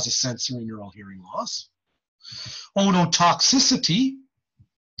can cause a sensory neural hearing loss. Ototoxicity,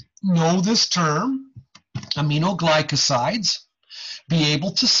 know this term, aminoglycosides. Be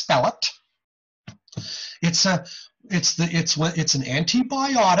able to spell it. It's an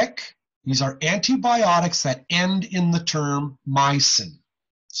antibiotic. These are antibiotics that end in the term mycin.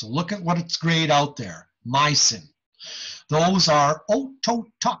 So look at what it's grayed out there, mycin. Those are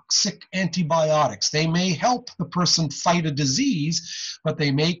ototoxic antibiotics. They may help the person fight a disease, but they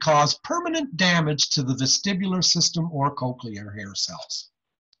may cause permanent damage to the vestibular system or cochlear hair cells.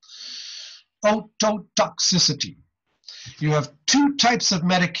 Ototoxicity. You have two types of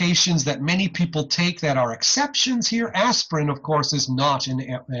medications that many people take that are exceptions here. Aspirin, of course, is not an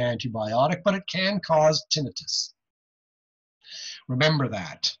antibiotic, but it can cause tinnitus. Remember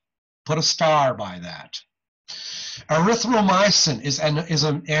that. Put a star by that. Erythromycin is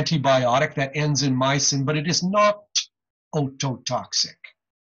an antibiotic that ends in mycin, but it is not ototoxic.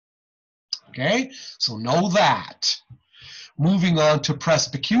 Okay, so know that. Moving on to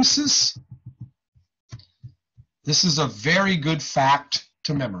presbycusis. This is a very good fact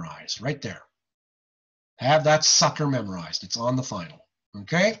to memorize, right there. Have that sucker memorized. It's on the final,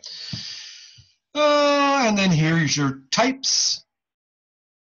 okay? And then here's your types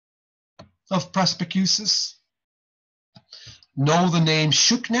of presbycusis. Know the name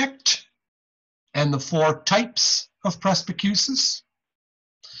Schucknecht and the 4 types of presbycusis.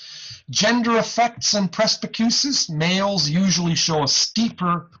 Gender effects in presbycusis. Males usually show a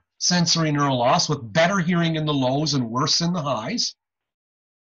steeper sensory neural loss with better hearing in the lows and worse in the highs.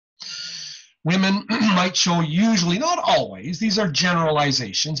 Women might show usually, not always, these are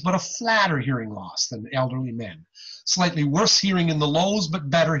generalizations, but a flatter hearing loss than elderly men. Slightly worse hearing in the lows, but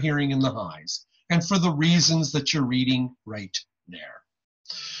better hearing in the highs. And for the reasons that you're reading right there.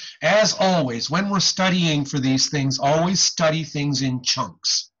 As always, when we're studying for these things, always study things in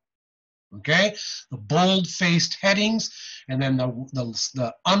chunks. Okay, the bold-faced headings, and then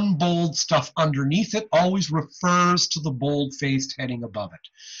the unbold stuff underneath it always refers to the bold-faced heading above it.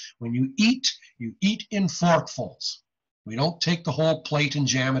 When you eat in forkfuls. We don't take the whole plate and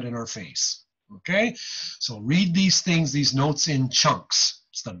jam it in our face. Okay, so read these things, these notes in chunks.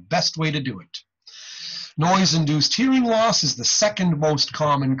 It's the best way to do it. Noise-induced hearing loss is the second most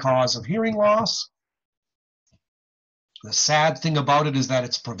common cause of hearing loss. The sad thing about it is that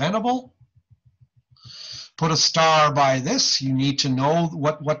it's preventable. Put a star by this. You need to know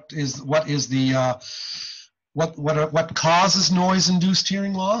what causes noise-induced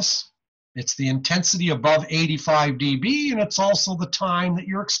hearing loss. It's the intensity above 85 dB, and it's also the time that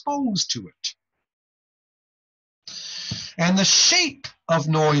you're exposed to it. And the shape of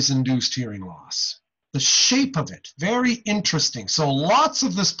noise-induced hearing loss. The shape of it, very interesting. So lots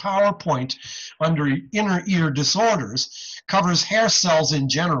of this PowerPoint under inner ear disorders covers hair cells in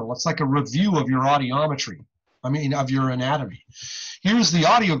general. It's like a review of your audiometry. Of your anatomy. Here's the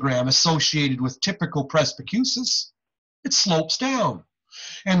audiogram associated with typical presbycusis. It slopes down.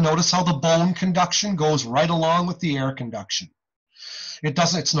 And notice how the bone conduction goes right along with the air conduction.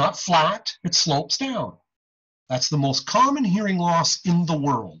 It's not flat, it slopes down. That's the most common hearing loss in the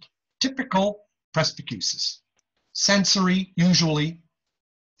world. Typical presbycusis. Sensory, usually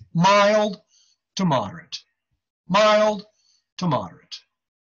mild to moderate. Mild to moderate.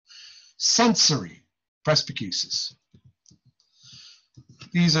 Sensory presbycusis.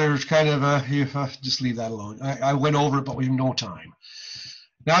 These are kind of, just leave that alone. I went over it, but we have no time.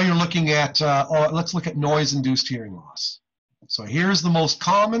 Now you're looking at, let's look at noise-induced hearing loss. So here's the most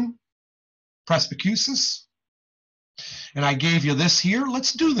common presbycusis. And I gave you this here.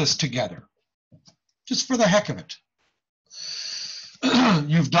 Let's do this together, just for the heck of it.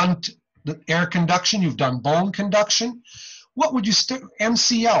 You've done the air conduction. You've done bone conduction. What would you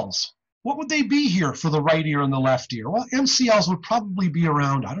MCLs? What would they be here for the right ear and the left ear? Well, MCLs would probably be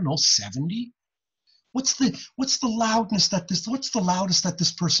around, I don't know, 70. What's the loudness that what's the loudest that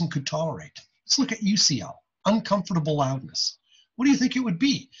this person could tolerate? Let's look at UCL, uncomfortable loudness. What do you think it would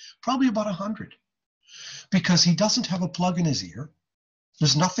be? Probably about 100. Because he doesn't have a plug in his ear.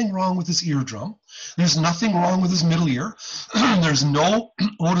 There's nothing wrong with his eardrum. There's nothing wrong with his middle ear. There's no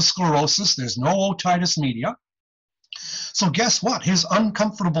otosclerosis. There's no otitis media. So guess what? His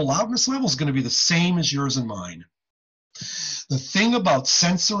uncomfortable loudness level is going to be the same as yours and mine. The thing about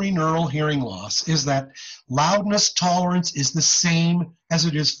sensory neural hearing loss is that loudness tolerance is the same as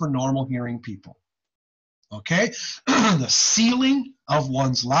it is for normal hearing people. Okay? The ceiling of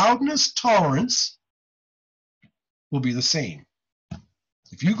one's loudness tolerance will be the same.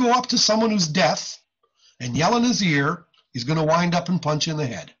 If you go up to someone who's deaf and yell in his ear, he's going to wind up and punch you in the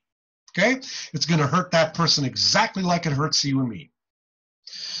head. Okay? It's going to hurt that person exactly like it hurts you and me.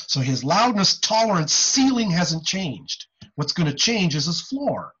 So his loudness tolerance ceiling hasn't changed. What's going to change is his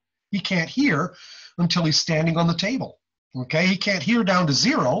floor. He can't hear until he's standing on the table. Okay? He can't hear down to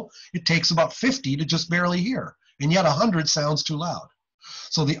 0. It takes about 50 to just barely hear. And yet 100 sounds too loud.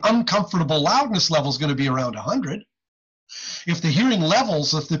 So the uncomfortable loudness level is going to be around 100. If the hearing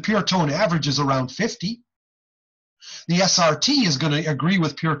levels, if the pure tone average is around 50, the SRT is going to agree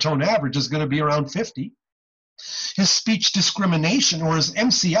with pure tone average is going to be around 50. His speech discrimination, or his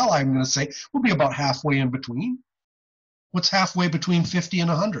MCL, I'm going to say, will be about halfway in between. What's halfway between 50 and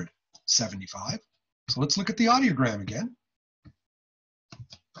 100? 75. So let's look at the audiogram again.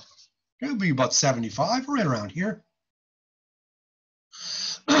 It'll be about 75, right around here.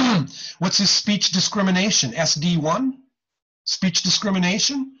 What's his speech discrimination? SD1? Speech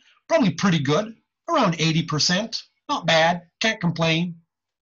discrimination? Probably pretty good, around 80%. Not bad, can't complain.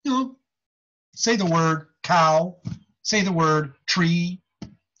 You know, say the word cow, say the word tree,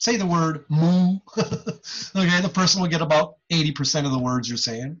 say the word moo. Okay, the person will get about 80% of the words you're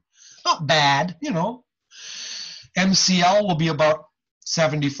saying. Not bad, you know. MCL will be about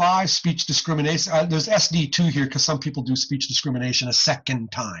 75, speech discrimination. There's SD2 here because some people do speech discrimination a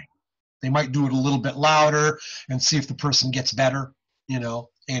second time. They might do it a little bit louder and see if the person gets better, you know.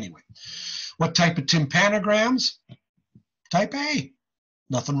 Anyway, what type of tympanograms? Type A.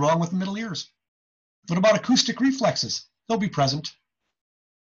 Nothing wrong with the middle ears. What about acoustic reflexes? They'll be present.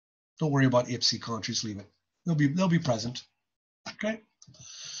 Don't worry about ipsy contras, leave it. They'll be present. Okay.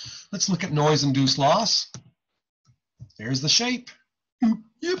 Let's look at noise-induced loss. There's the shape.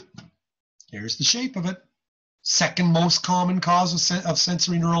 Yep. Here's the shape of it. Second most common cause of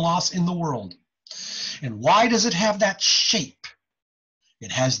sensory neural loss in the world. And why does it have that shape?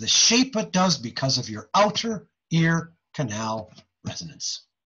 It has the shape it does because of your outer ear canal resonance.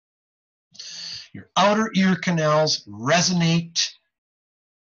 Your outer ear canals resonate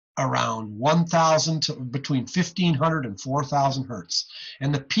around 1,000 to between 1,500 and 4,000 hertz.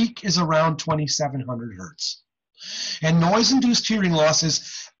 And the peak is around 2,700 hertz. And noise-induced hearing loss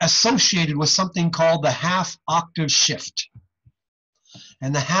is associated with something called the half-octave shift.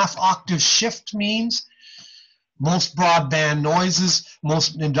 And the half-octave shift means most broadband noises,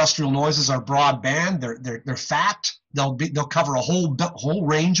 most industrial noises are broadband. They're fat. They'll cover a whole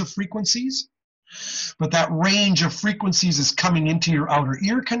range of frequencies. But that range of frequencies is coming into your outer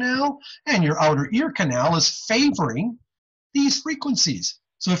ear canal, and your outer ear canal is favoring these frequencies.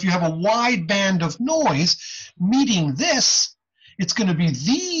 So if you have a wide band of noise meeting this, it's going to be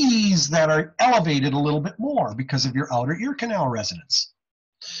these that are elevated a little bit more because of your outer ear canal resonance.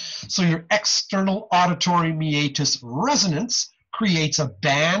 So your external auditory meatus resonance creates a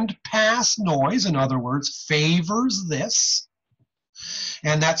band pass noise, in other words, favors this.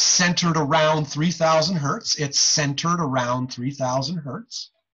 And that's centered around 3,000 hertz. It's centered around 3,000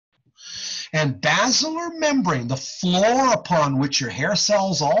 hertz. And basilar membrane, the floor upon which your hair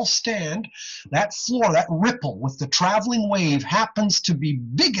cells all stand, that floor, that ripple with the traveling wave happens to be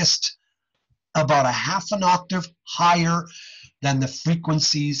biggest about a half an octave higher than the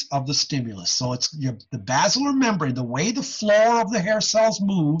frequencies of the stimulus. So it's the basilar membrane, the way the floor of the hair cells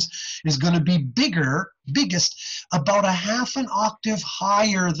moves is going to be biggest about a half an octave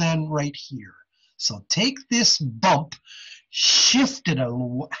higher than right here. So take this bump, shift it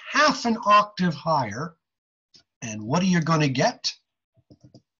a half an octave higher, and what are you going to get?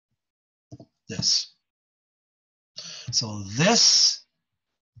 This. So this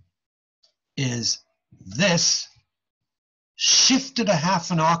is this shifted a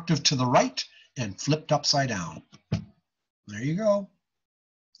half an octave to the right and flipped upside down. There you go.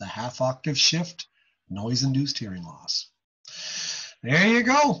 The half octave shift, noise-induced hearing loss. There you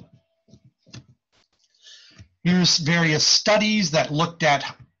go. Here's various studies that looked at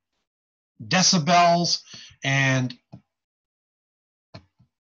decibels, and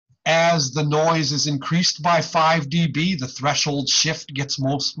as the noise is increased by 5 dB, the threshold shift gets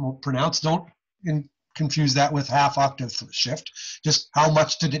most pronounced. Don't confuse that with half octave shift. Just how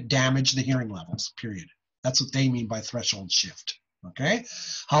much did it damage the hearing levels, period. That's what they mean by threshold shift, okay?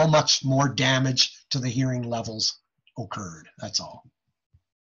 How much more damage to the hearing levels occurred, that's all.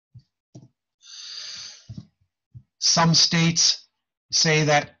 Some states say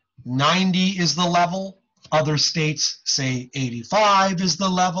that 90 is the level. Other states say 85 is the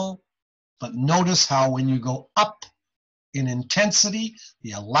level. But notice how when you go up in intensity,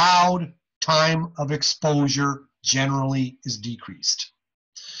 the allowed time of exposure generally is decreased.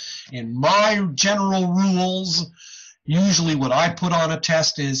 In my general rules, usually what I put on a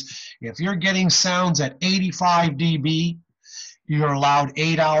test is if you're getting sounds at 85 dB, you're allowed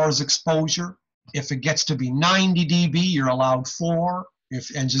 8 hours exposure. If it gets to be 90 dB, you're allowed 4.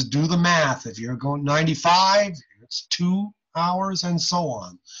 And just do the math. If you're going 95, it's 2 hours and so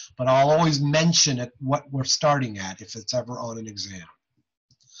on. But I'll always mention it, what we're starting at if it's ever on an exam.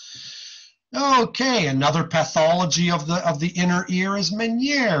 Okay, another pathology of the inner ear is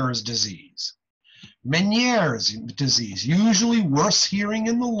Meniere's disease. Meniere's disease, usually worse hearing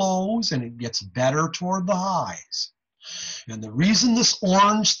in the lows, and it gets better toward the highs. And the reason this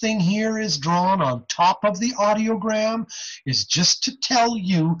orange thing here is drawn on top of the audiogram is just to tell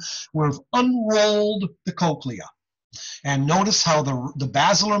you we've unrolled the cochlea. And notice how the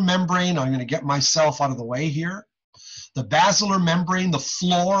basilar membrane, I'm going to get myself out of the way here. The basilar membrane, the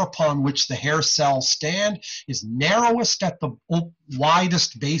floor upon which the hair cells stand, is narrowest at the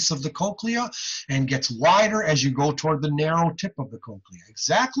widest base of the cochlea and gets wider as you go toward the narrow tip of the cochlea,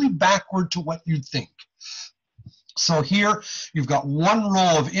 exactly backward to what you'd think. So here you've got one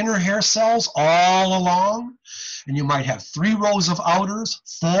row of inner hair cells all along, and you might have 3 rows of outers,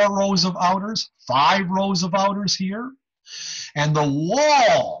 4 rows of outers, 5 rows of outers here. And the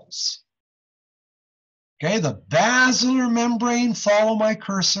walls, okay, the basilar membrane, follow my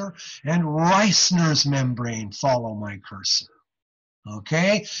cursor, and Reissner's membrane, follow my cursor.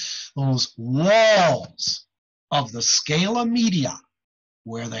 Okay, those walls of the scala media,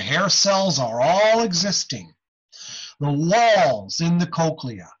 where the hair cells are all existing, the walls in the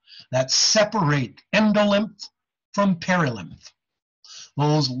cochlea that separate endolymph from perilymph.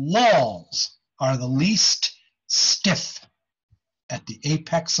 Those walls are the least stiff at the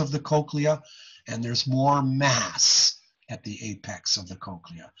apex of the cochlea, and there's more mass at the apex of the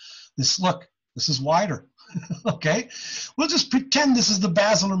cochlea. Look, this is wider, okay? We'll just pretend this is the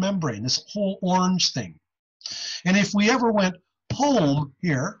basilar membrane, this whole orange thing. And if we ever went home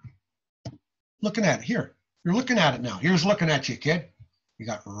here, looking at it here, you're looking at it now. Here's looking at you, kid. You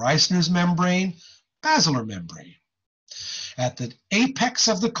got Reissner's membrane, basilar membrane. At the apex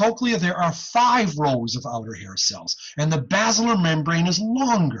of the cochlea, there are 5 rows of outer hair cells, and the basilar membrane is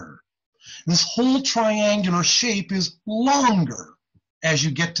longer. This whole triangular shape is longer as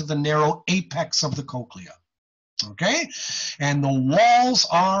you get to the narrow apex of the cochlea. Okay? And the walls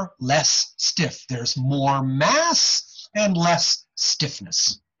are less stiff. There's more mass and less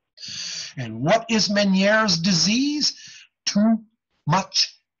stiffness. And what is Meniere's disease? Too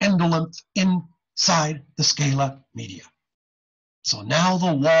much endolymph inside the scala media. So now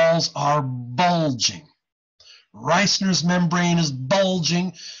the walls are bulging. Reissner's membrane is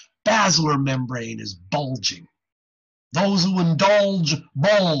bulging. Basilar membrane is bulging. Those who indulge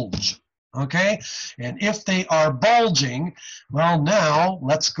bulge. Okay? And if they are bulging, well, now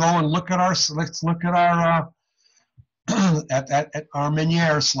let's go and look at our at our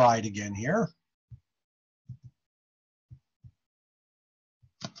Meniere slide again here.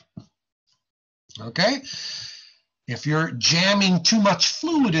 Okay? If you're jamming too much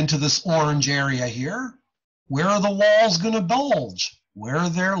fluid into this orange area here, where are the walls going to bulge? Where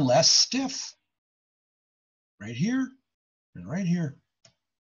they're less stiff? Right here and right here.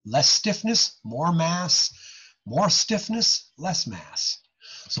 Less stiffness, more mass. More stiffness, less mass.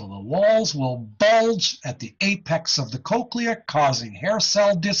 So the walls will bulge at the apex of the cochlea, causing hair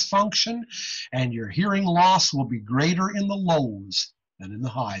cell dysfunction, and your hearing loss will be greater in the lows than in the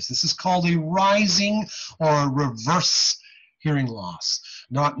highs. This is called a rising or a reverse hearing loss.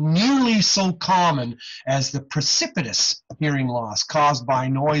 Not nearly so common as the precipitous hearing loss caused by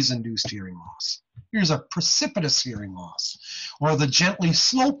noise-induced hearing loss. Here's a precipitous hearing loss, or the gently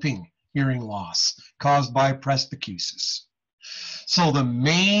sloping hearing loss caused by presbycusis. So the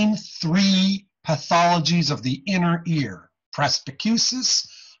main three pathologies of the inner ear: presbycusis,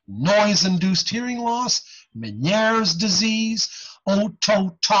 noise-induced hearing loss, Meniere's disease,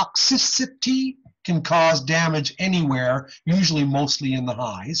 ototoxicity can cause damage anywhere, usually mostly in the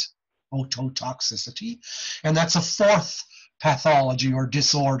highs, ototoxicity, and that's a fourth pathology or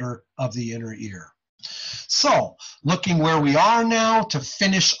disorder of the inner ear. So, looking where we are now to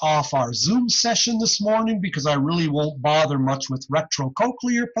finish off our Zoom session this morning, because I really won't bother much with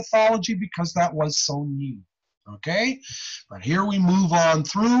retrocochlear pathology because that was so new, okay? But here we move on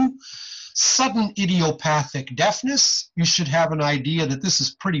through. Sudden idiopathic deafness, you should have an idea that this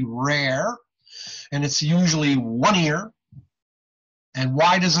is pretty rare, and it's usually one ear. And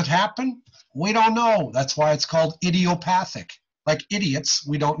why does it happen? We don't know. That's why it's called idiopathic. Like idiots,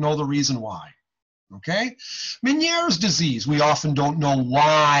 we don't know the reason why. Okay? Meniere's disease, we often don't know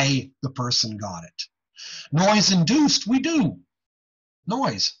why the person got it. Noise-induced, we do.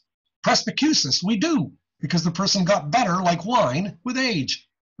 Noise. Presbycusis, we do, because the person got better like wine with age.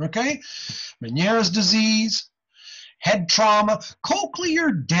 Okay? Meniere's disease, head trauma,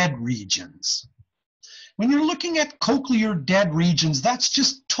 cochlear dead regions. When you're looking at cochlear dead regions, that's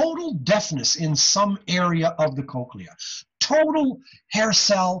just total deafness in some area of the cochlea. Total hair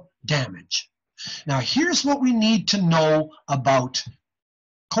cell damage. Now, here's what we need to know about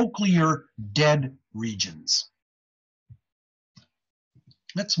cochlear dead regions.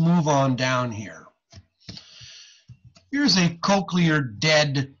 Let's move on down here. Here's a cochlear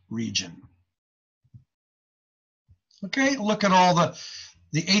dead region. Okay, look at all the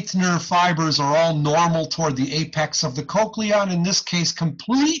eighth nerve fibers are all normal toward the apex of the cochlea, and in this case,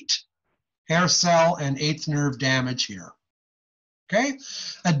 complete hair cell and eighth nerve damage here. Okay,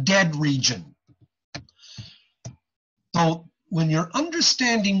 a dead region. So when you're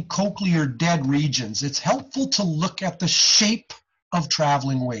understanding cochlear dead regions, it's helpful to look at the shape of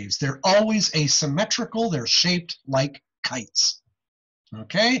traveling waves. They're always asymmetrical. They're shaped like kites.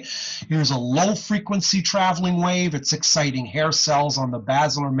 Okay, here's a low frequency traveling wave. It's exciting hair cells on the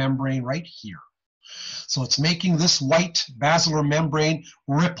basilar membrane right here. So it's making this white basilar membrane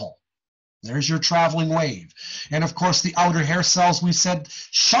ripple. There's your traveling wave. And of course, the outer hair cells, we said,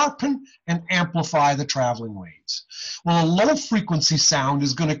 sharpen and amplify the traveling waves. Well, a low frequency sound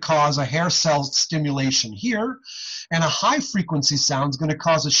is going to cause a hair cell stimulation here, and a high frequency sound is going to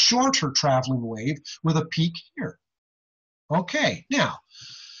cause a shorter traveling wave with a peak here. Okay, now,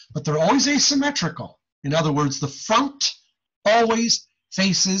 but they're always asymmetrical. In other words, the front always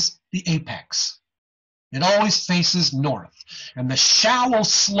faces the apex. It always faces north, and the shallow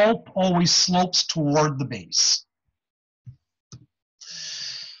slope always slopes toward the base.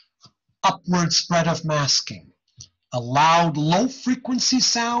 Upward spread of masking. A loud low-frequency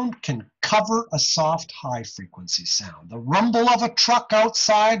sound can cover a soft high-frequency sound. The rumble of a truck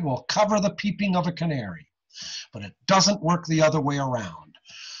outside will cover the peeping of a canary, but it doesn't work the other way around.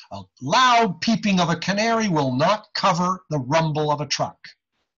 A loud peeping of a canary will not cover the rumble of a truck.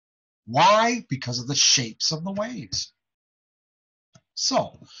 Why? Because of the shapes of the waves.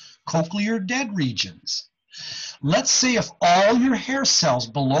 So, cochlear dead regions. Let's say if all your hair cells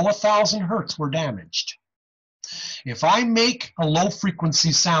below 1,000 hertz were damaged. If I make a low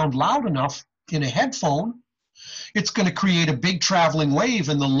frequency sound loud enough in a headphone, it's going to create a big traveling wave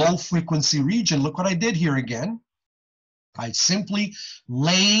in the low frequency region. Look what I did here again. I simply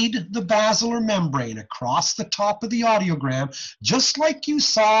laid the basilar membrane across the top of the audiogram, just like you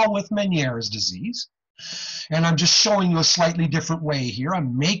saw with Meniere's disease. And I'm just showing you a slightly different way here.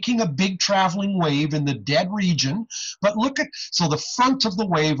 I'm making a big traveling wave in the dead region, but look at, so the front of the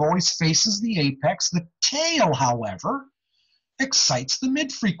wave always faces the apex. The tail, however, excites the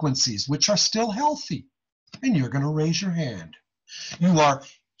mid-frequencies, which are still healthy. And you're going to raise your hand. You are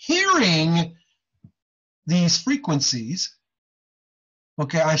hearing these frequencies.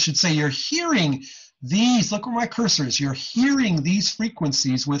 Okay, I should say you're hearing these, look where my cursor is, you're hearing these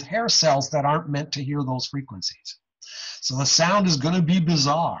frequencies with hair cells that aren't meant to hear those frequencies. So the sound is going to be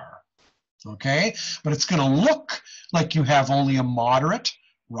bizarre, okay? But it's going to look like you have only a moderate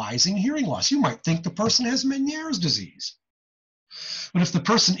rising hearing loss. You might think the person has Meniere's disease. But if the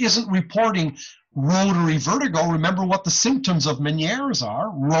person isn't reporting rotary vertigo, remember what the symptoms of Meniere's are: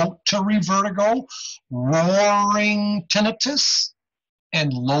 rotary vertigo, roaring tinnitus,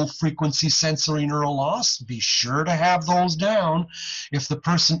 and low-frequency sensory neural loss. Be sure to have those down. If the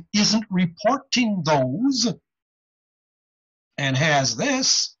person isn't reporting those and has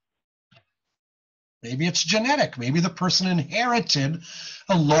this, maybe it's genetic. Maybe the person inherited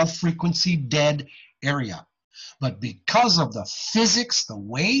a low-frequency dead area. But because of the physics, the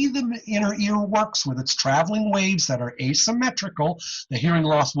way the inner ear works with its traveling waves that are asymmetrical, the hearing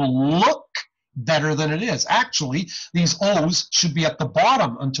loss will look better than it is. Actually, these O's should be at the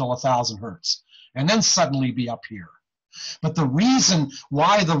bottom until 1,000 hertz, and then suddenly be up here. But the reason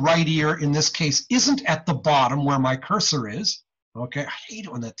why the right ear in this case isn't at the bottom where my cursor is, okay, I hate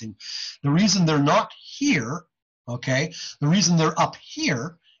it when that thing, the reason they're not here, okay, the reason they're up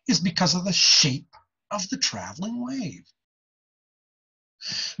here is because of the shape of the traveling wave.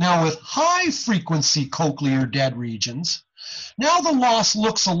 Now with high frequency cochlear dead regions, now the loss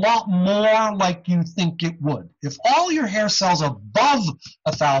looks a lot more like you think it would. If all your hair cells above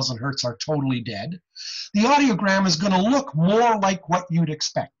 1,000 hertz are totally dead, the audiogram is going to look more like what you'd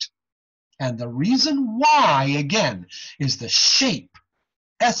expect. And the reason why, again, is the shape,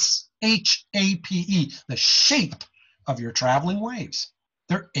 S-H-A-P-E, the shape of your traveling waves.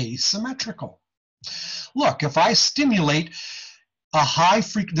 They're asymmetrical. Look, if I stimulate a high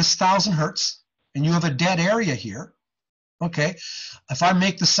frequency, this 1,000 hertz, and you have a dead area here, okay, if I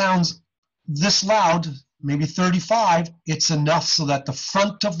make the sounds this loud, maybe 35, it's enough so that the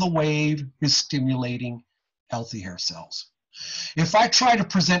front of the wave is stimulating healthy hair cells. If I try to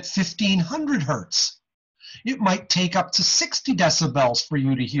present 1,500 hertz, it might take up to 60 decibels for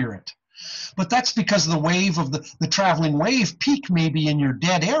you to hear it. But that's because the wave of the traveling wave peak may be in your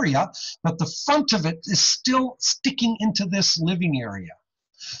dead area, but the front of it is still sticking into this living area.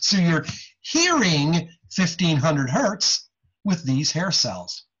 So you're hearing 1,500 hertz with these hair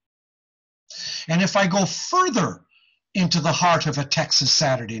cells. And if I go further into the heart of a Texas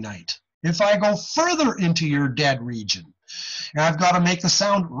Saturday night, if I go further into your dead region, and I've got to make the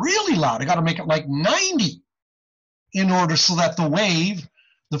sound really loud, I got to make it like 90 in order so that the wave,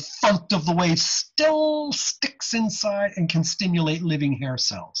 the front of the wave, still sticks inside and can stimulate living hair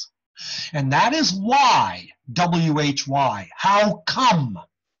cells. And that is why, WHY, how come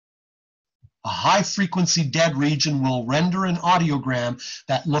a high-frequency dead region will render an audiogram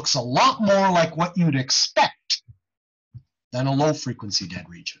that looks a lot more like what you'd expect than a low-frequency dead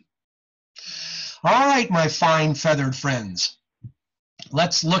region. All right, my fine feathered friends,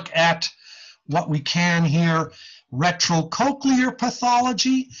 let's look at what we can here. Retrocochlear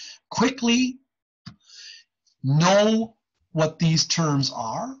pathology. Quickly know what these terms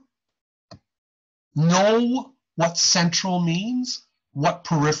are. Know what central means, what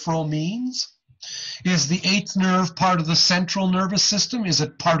peripheral means. Is the eighth nerve part of the central nervous system? Is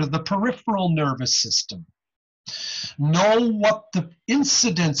it part of the peripheral nervous system? Know what the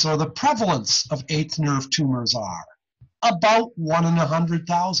incidence or the prevalence of eighth nerve tumors are. About 1 in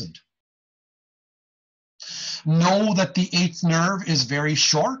 100,000. Know that the eighth nerve is very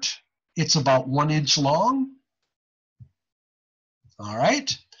short. It's about 1 inch long. All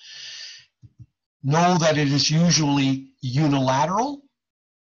right. Know that it is usually unilateral,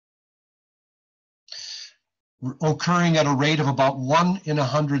 occurring at a rate of about 1 in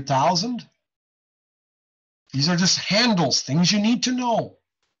 100,000. These are just handles, things you need to know.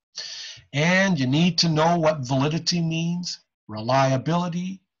 And you need to know what validity means,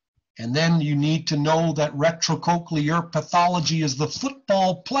 reliability, and then you need to know that retrocochlear pathology is the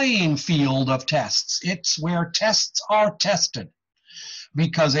football playing field of tests. It's where tests are tested,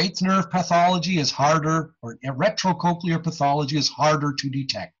 because eighth nerve pathology is harder, or retrocochlear pathology is harder to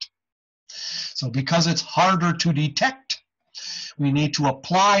detect. So because it's harder to detect, we need to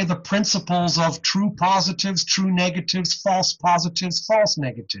apply the principles of true positives, true negatives, false positives, false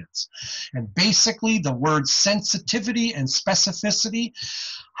negatives. And basically the words sensitivity and specificity,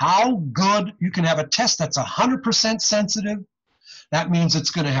 how good you can have a test that's 100% sensitive. That means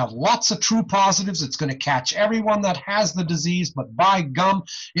it's going to have lots of true positives. It's going to catch everyone that has the disease, but by gum,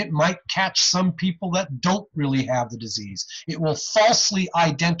 it might catch some people that don't really have the disease. It will falsely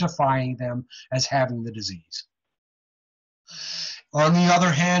identify them as having the disease. On the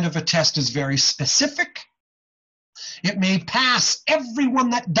other hand, if a test is very specific, it may pass everyone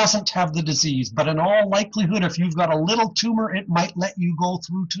that doesn't have the disease, but in all likelihood, if you've got a little tumor, it might let you go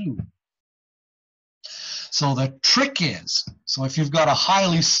through too. So the trick is, so if you've got a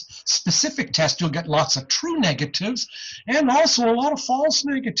highly specific test, you'll get lots of true negatives and also a lot of false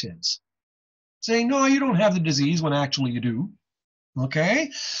negatives, saying, no, you don't have the disease when actually you do. Okay?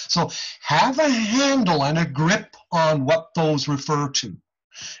 So have a handle and a grip on what those refer to.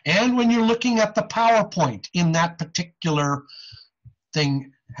 And when you're looking at the PowerPoint in that particular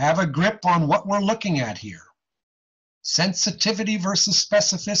thing, have a grip on what we're looking at here. Sensitivity versus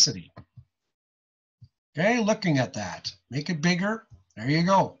specificity. Okay, looking at that. Make it bigger. There you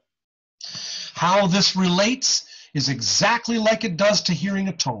go. How this relates is exactly like it does to hearing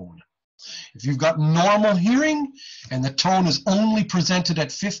a tone. If you've got normal hearing and the tone is only presented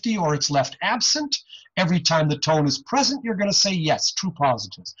at 50 or it's left absent, every time the tone is present, you're going to say yes, true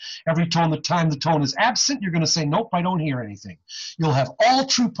positives. Every time the tone is absent, you're going to say nope, I don't hear anything. You'll have all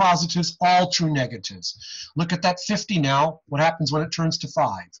true positives, all true negatives. Look at that 50 now. What happens when it turns to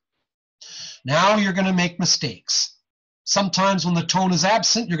 5? Now you're going to make mistakes. Sometimes when the tone is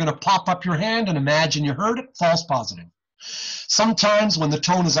absent, you're going to pop up your hand and imagine you heard it, false positive. Sometimes when the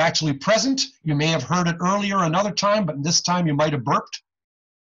tone is actually present, you may have heard it earlier another time, but this time you might have burped.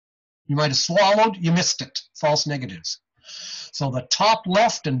 You might have swallowed, you missed it, false negatives. So the top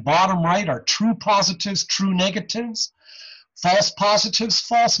left and bottom right are true positives, true negatives, false positives,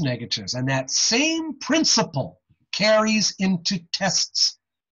 false negatives. And that same principle carries into tests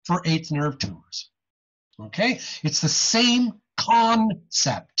for eighth nerve tumors. Okay? It's the same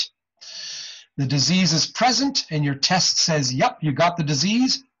concept. The disease is present and your test says, yep, you got the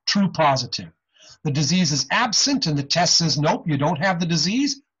disease, true positive. The disease is absent and the test says, nope, you don't have the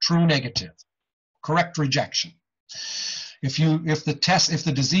disease, true negative. Correct rejection. If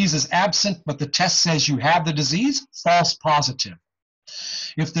the disease is absent but the test says you have the disease, false positive.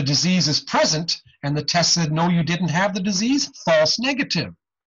 If the disease is present and the test said, no, you didn't have the disease, false negative.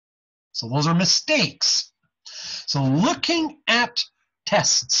 So those are mistakes. So looking at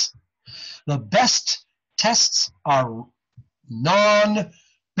tests, the best tests are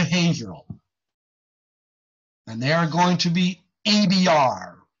non-behavioral. And they are going to be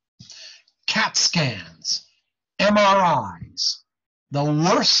ABR, CAT scans, MRIs. The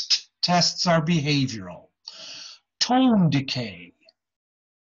worst tests are behavioral. Tone decay,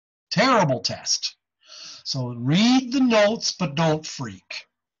 terrible test. So read the notes, but don't freak.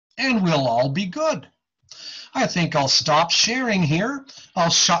 And we'll all be good. I think I'll stop sharing here. I'll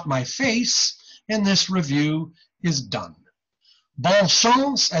shut my face, and this review is done. Bonne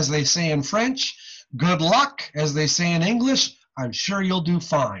chance, as they say in French. Good luck, as they say in English. I'm sure you'll do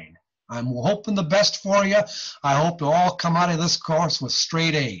fine. I'm hoping the best for you. I hope you'll all come out of this course with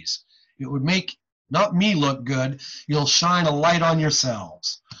straight A's. It would make not me look good. You'll shine a light on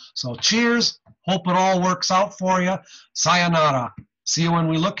yourselves. So cheers. Hope it all works out for you. Sayonara. See you when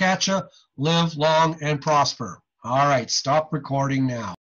we look at you. Live long and prosper. All right, stop recording now.